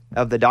story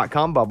of the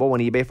dot-com bubble when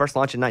eBay first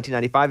launched in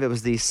 1995. It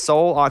was the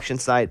sole auction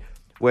site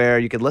where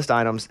you could list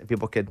items and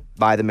people could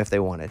buy them if they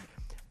wanted.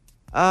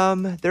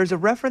 There's a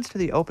reference to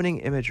the opening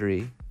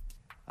imagery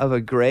of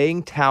a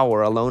graying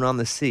tower alone on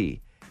the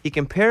sea. He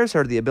compares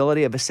her to the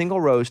ability of a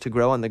single rose to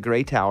grow on the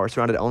gray tower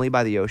surrounded only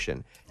by the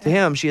ocean. To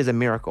him, she is a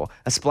miracle,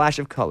 a splash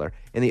of color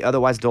in the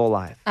otherwise dull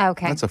life.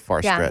 Okay. That's a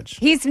far stretch.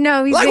 He's Like,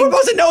 we're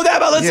supposed to know that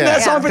by listening to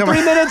that song for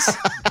 3 minutes?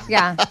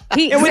 Yeah. And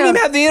we didn't even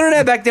have the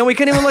internet back then. We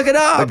couldn't even look it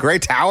up. The gray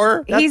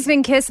tower? He's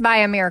been kissed by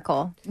a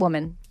miracle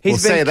woman.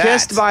 He's been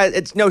kissed by...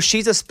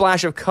 she's a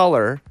splash of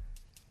color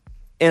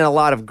in a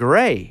lot of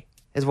gray,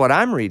 is what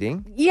I'm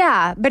reading.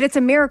 Yeah, but it's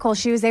a miracle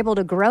she was able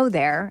to grow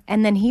there,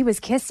 and then he was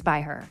kissed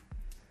by her.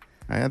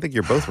 I think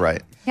you're both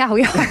right. Yeah,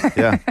 we are.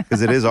 Yeah,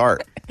 because it is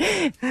art.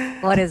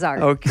 What is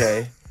art?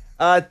 Okay.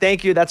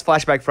 Thank you. That's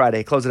Flashback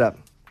Friday. Close it up.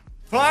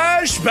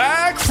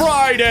 Flashback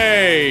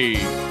Friday.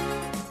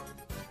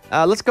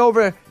 Let's go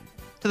over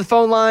to the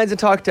phone lines and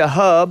talk to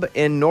Hub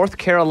in North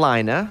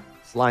Carolina.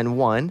 It's line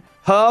 1.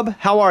 Hub,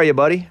 how are you,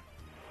 buddy?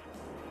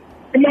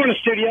 Good morning,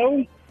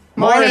 studio.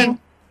 Morning.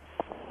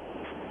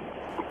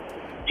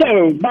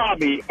 So,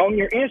 Bobby, on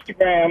your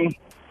Instagram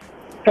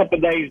a couple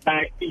of days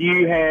back,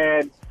 you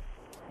had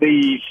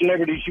the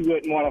celebrities you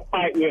wouldn't want to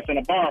fight with in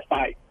a bar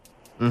fight.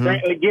 Mm-hmm.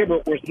 Brantley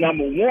Gilbert was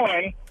number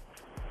 1,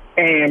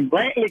 and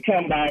Brantley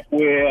come back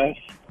with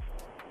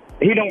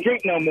he don't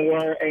drink no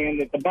more,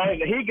 and that the bars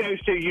that he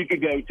goes to, you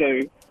could go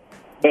to.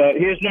 But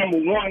his number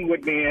 1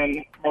 would be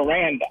in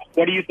Miranda.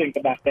 What do you think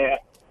about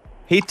that?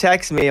 He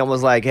texted me and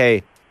was like,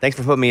 hey, thanks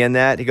for putting me in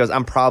that. He goes,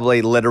 I'm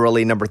probably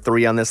literally number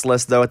 3 on this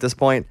list, though, at this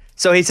point.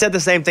 So he said the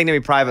same thing to me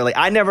privately.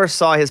 I never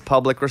saw his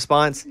public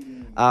response,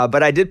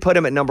 but I did put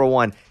him at number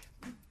 1.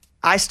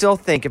 I still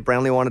think if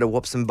Brantley wanted to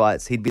whoop some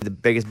butts, he'd be the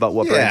biggest butt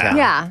whooper in town.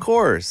 Yeah. Of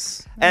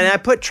course. And I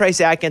put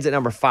Trace Atkins at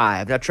number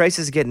 5. Now, Trace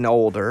is getting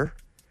older,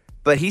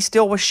 but he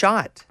still was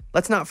shot.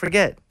 Let's not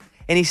forget.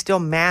 And he's still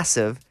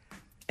massive,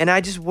 and I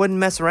just wouldn't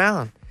mess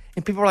around.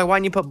 And people were like, why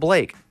didn't you put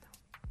Blake?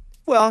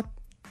 Well,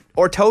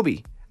 or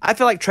Toby. I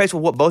feel like Trace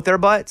will whoop both their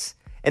butts,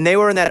 and they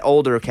were in that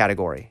older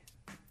category.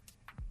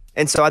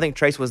 And so I think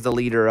Trace was the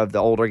leader of the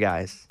older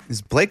guys.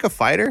 Is Blake a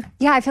fighter?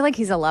 Yeah, I feel like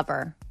he's a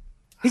lover.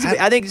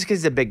 I think just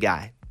because he's a big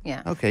guy.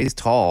 Yeah. Okay, he's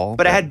tall.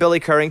 But I had Billy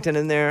Currington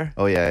in there.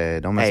 Oh, yeah.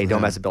 Don't mess with don't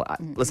him. mess with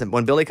Billy. Listen,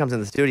 when Billy comes in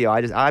the studio,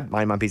 I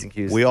mind my P's and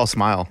Q's. We all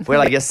smile. We're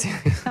like, yes.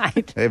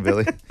 Hey,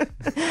 Billy.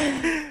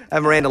 I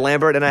had Miranda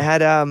Lambert, and I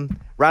had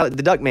Riley,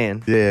 the Duck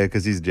Man. Yeah,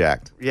 because he's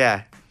jacked.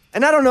 Yeah.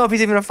 And I don't know if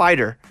he's even a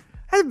fighter.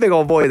 That's a big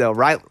old boy, though.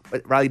 Riley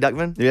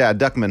Duckman? Yeah,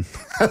 Duckman.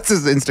 That's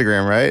his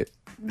Instagram, right?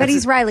 But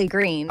he's Riley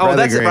Green. Oh,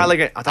 that's it, Riley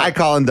Green. I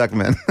call him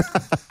Duckman.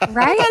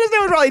 Right? I thought his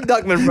name was Riley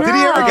Duckman. No. Did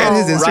he ever get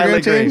his Instagram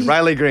Riley Green. changed?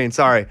 Riley Green,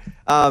 sorry.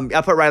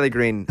 I put Riley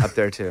Green up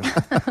there, too.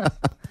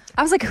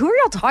 I was like, who are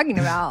y'all talking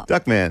about?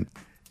 Duckman.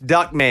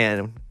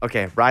 Duckman.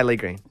 Okay, Riley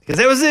Green. Because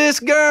there was this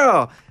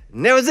girl,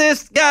 and there was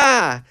this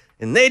guy,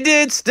 and they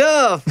did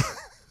stuff. Is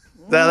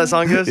that how that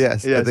song goes?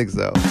 Yes, I think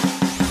so.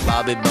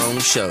 Bobby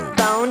Bones Show.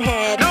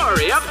 Bonehead.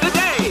 Story of the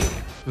day.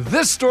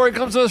 This story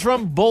comes to us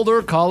from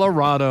Boulder,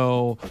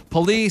 Colorado.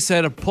 Police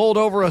had pulled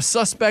over a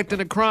suspect in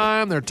a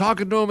crime. They're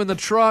talking to him in the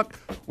truck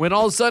when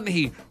all of a sudden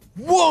he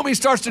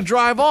starts to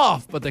drive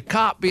off. But the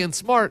cop, being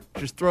smart,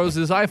 just throws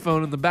his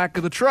iPhone in the back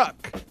of the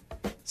truck.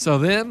 So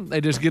then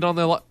they just get on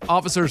the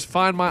officers'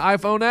 Find My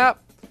iPhone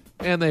app,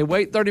 and they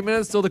wait 30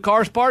 minutes till the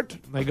car's parked.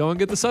 And they go and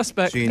get the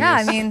suspect. Yeah,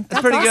 I mean,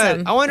 That's pretty awesome.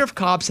 good. I wonder if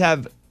cops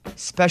have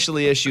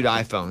specially issued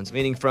iPhones,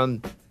 meaning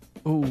from.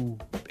 Ooh.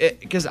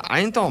 Because I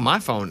ain't throwing my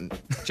phone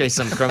chase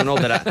some criminal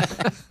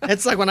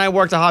it's like when I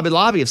worked at Hobby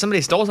Lobby. If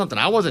somebody stole something,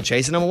 I wasn't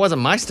chasing them. It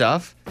wasn't my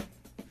stuff.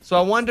 So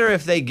I wonder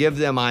if they give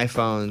them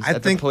iPhones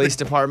at the police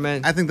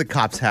department. I think the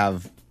cops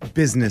have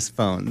business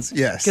phones.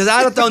 Yes. Because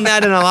I'd have thrown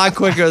that in a lot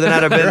quicker than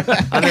I'd have been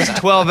on this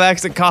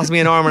 12X that cost me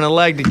an arm and a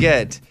leg to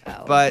get.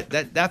 But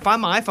that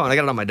Find My iPhone, I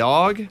got it on my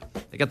dog.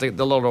 I got the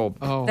little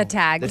The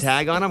tags. the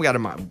tag on them. I got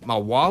it in my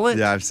wallet.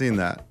 Yeah, I've seen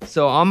that.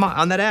 So on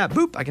that app,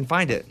 boop, I can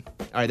find it.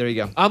 All right, there you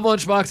go. I'm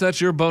Lunchbox.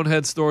 That's your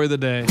bonehead story of the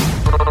day.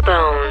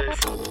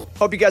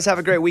 Hope you guys have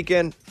a great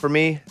weekend. For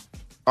me,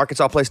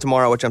 Arkansas plays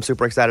tomorrow, which I'm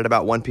super excited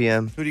about, 1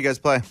 p.m. Who do you guys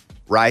play?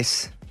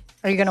 Rice.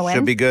 Are you going to win?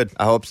 Should be good.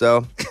 I hope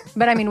so.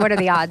 But I mean, what are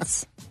the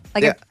odds?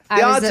 Like, Yeah, if I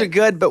the was odds a- are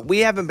good, but we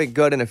haven't been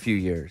good in a few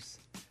years.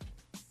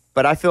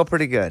 But I feel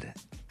pretty good.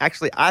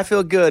 Actually, I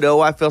feel good. Oh,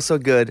 I feel so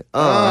good.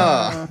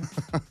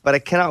 But I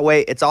cannot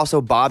wait. It's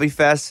also Bobby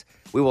Fest.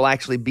 We will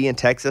actually be in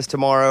Texas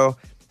tomorrow.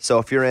 So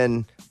if you're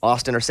in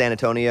Austin or San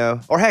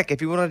Antonio, or heck,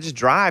 if you want to just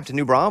drive to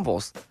New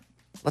Braunfels,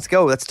 let's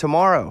go. That's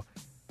tomorrow.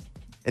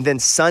 And then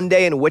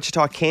Sunday in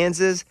Wichita,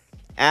 Kansas,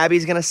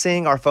 Abby's going to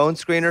sing our phone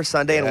screener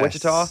Sunday in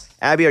Wichita.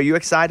 Abby, are you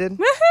excited?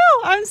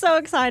 Woohoo! I'm so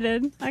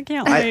excited. I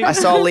can't wait. I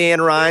saw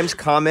Leanne Rhymes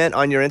comment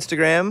on your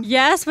Instagram.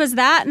 Yes, was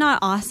that not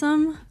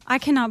awesome? I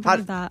cannot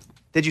believe that.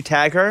 Did you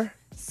tag her?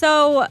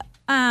 So,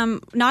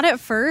 not at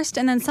first,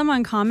 and then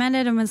someone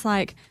commented and was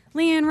like,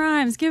 Leanne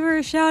Rhymes, give her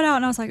a shout out.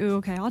 And I was like, ooh,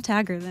 okay, I'll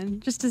tag her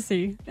then, just to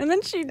see. And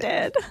then she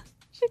did.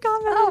 She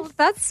commented. Oh,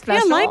 that's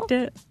special. Yeah, liked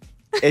it.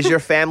 Is your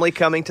family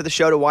coming to the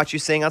show to watch you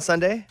sing on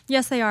Sunday?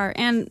 Yes, they are.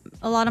 And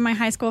a lot of my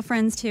high school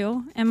friends,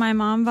 too. And my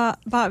mom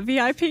bought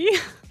VIP.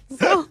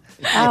 So,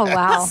 oh,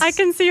 wow. I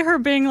can see her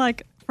being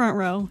like front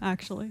row,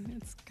 actually.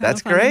 It's kinda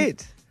That's funny.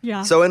 great.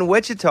 Yeah. So in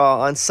Wichita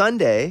on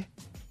Sunday,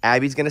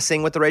 Abby's going to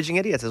sing with the Raging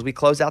Idiots as we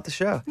close out the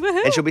show.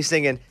 Woohoo. And she'll be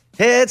singing,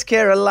 Heads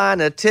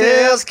Carolina,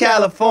 Tails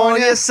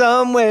California,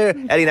 somewhere.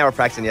 Eddie and I were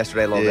practicing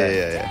yesterday a little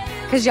bit. Yeah.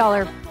 Because y'all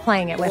are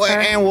playing it with Well, her.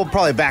 and we'll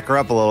probably back her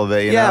up a little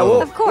bit. You Yeah, know?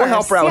 we'll, Of course, we'll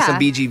help her out with yeah. some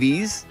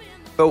BGVs.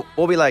 But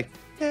we'll be like,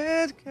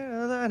 Heads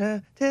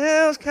Carolina,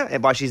 Tails Carolina.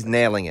 And while she's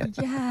nailing it.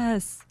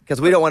 Yes. Because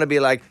we don't want to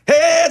be like,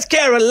 Heads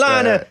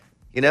Carolina. Yeah.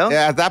 You know?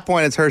 Yeah, at that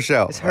point, it's her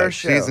show. It's her Like,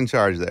 show. She's in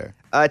charge there.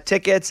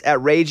 Tickets at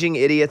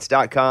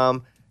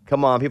ragingidiots.com.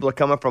 Come on, people are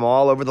coming from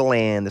all over the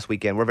land this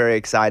weekend. We're very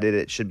excited.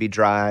 It should be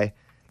dry.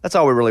 That's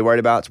all we're really worried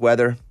about. It's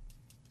weather.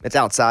 It's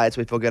outside,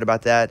 so we feel good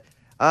about that.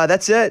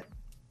 That's it.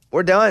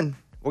 We're done.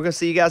 We're going to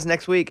see you guys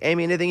next week.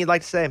 Amy, anything you'd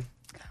like to say?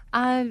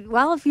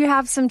 Well, if you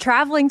have some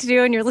traveling to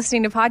do and you're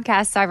listening to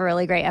podcasts, I have a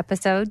really great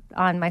episode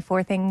on my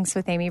 4 Things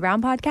with Amy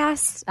Brown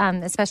podcast,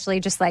 especially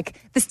just like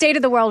the state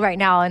of the world right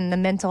now and the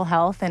mental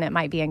health, and it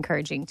might be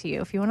encouraging to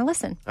you if you want to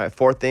listen. All right,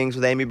 4 Things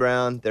with Amy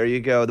Brown. There you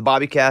go. The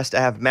Bobbycast,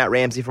 I have Matt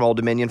Ramsey from Old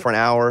Dominion for an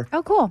hour.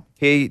 Oh, cool.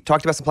 He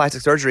talked about some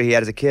plastic surgery he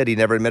had as a kid. He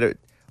never admitted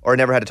or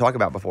never had to talk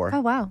about before.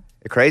 Oh, wow.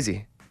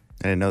 Crazy.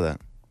 I didn't know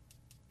that.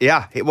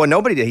 Yeah, well,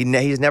 nobody did.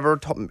 He's never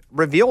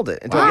revealed it.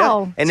 Until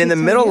Wow. And in the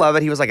middle of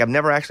it, he was like, I've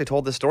never actually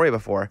told this story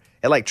before.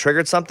 It like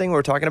triggered something. We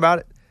were talking about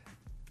it.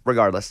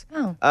 Regardless.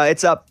 Oh.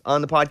 It's up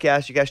on the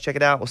podcast. You guys check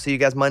it out. We'll see you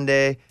guys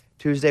Monday,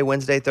 Tuesday,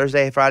 Wednesday,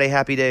 Thursday, Friday.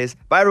 Happy days.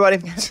 Bye, everybody.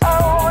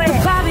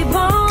 The Bobby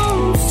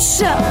Bones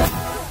Show.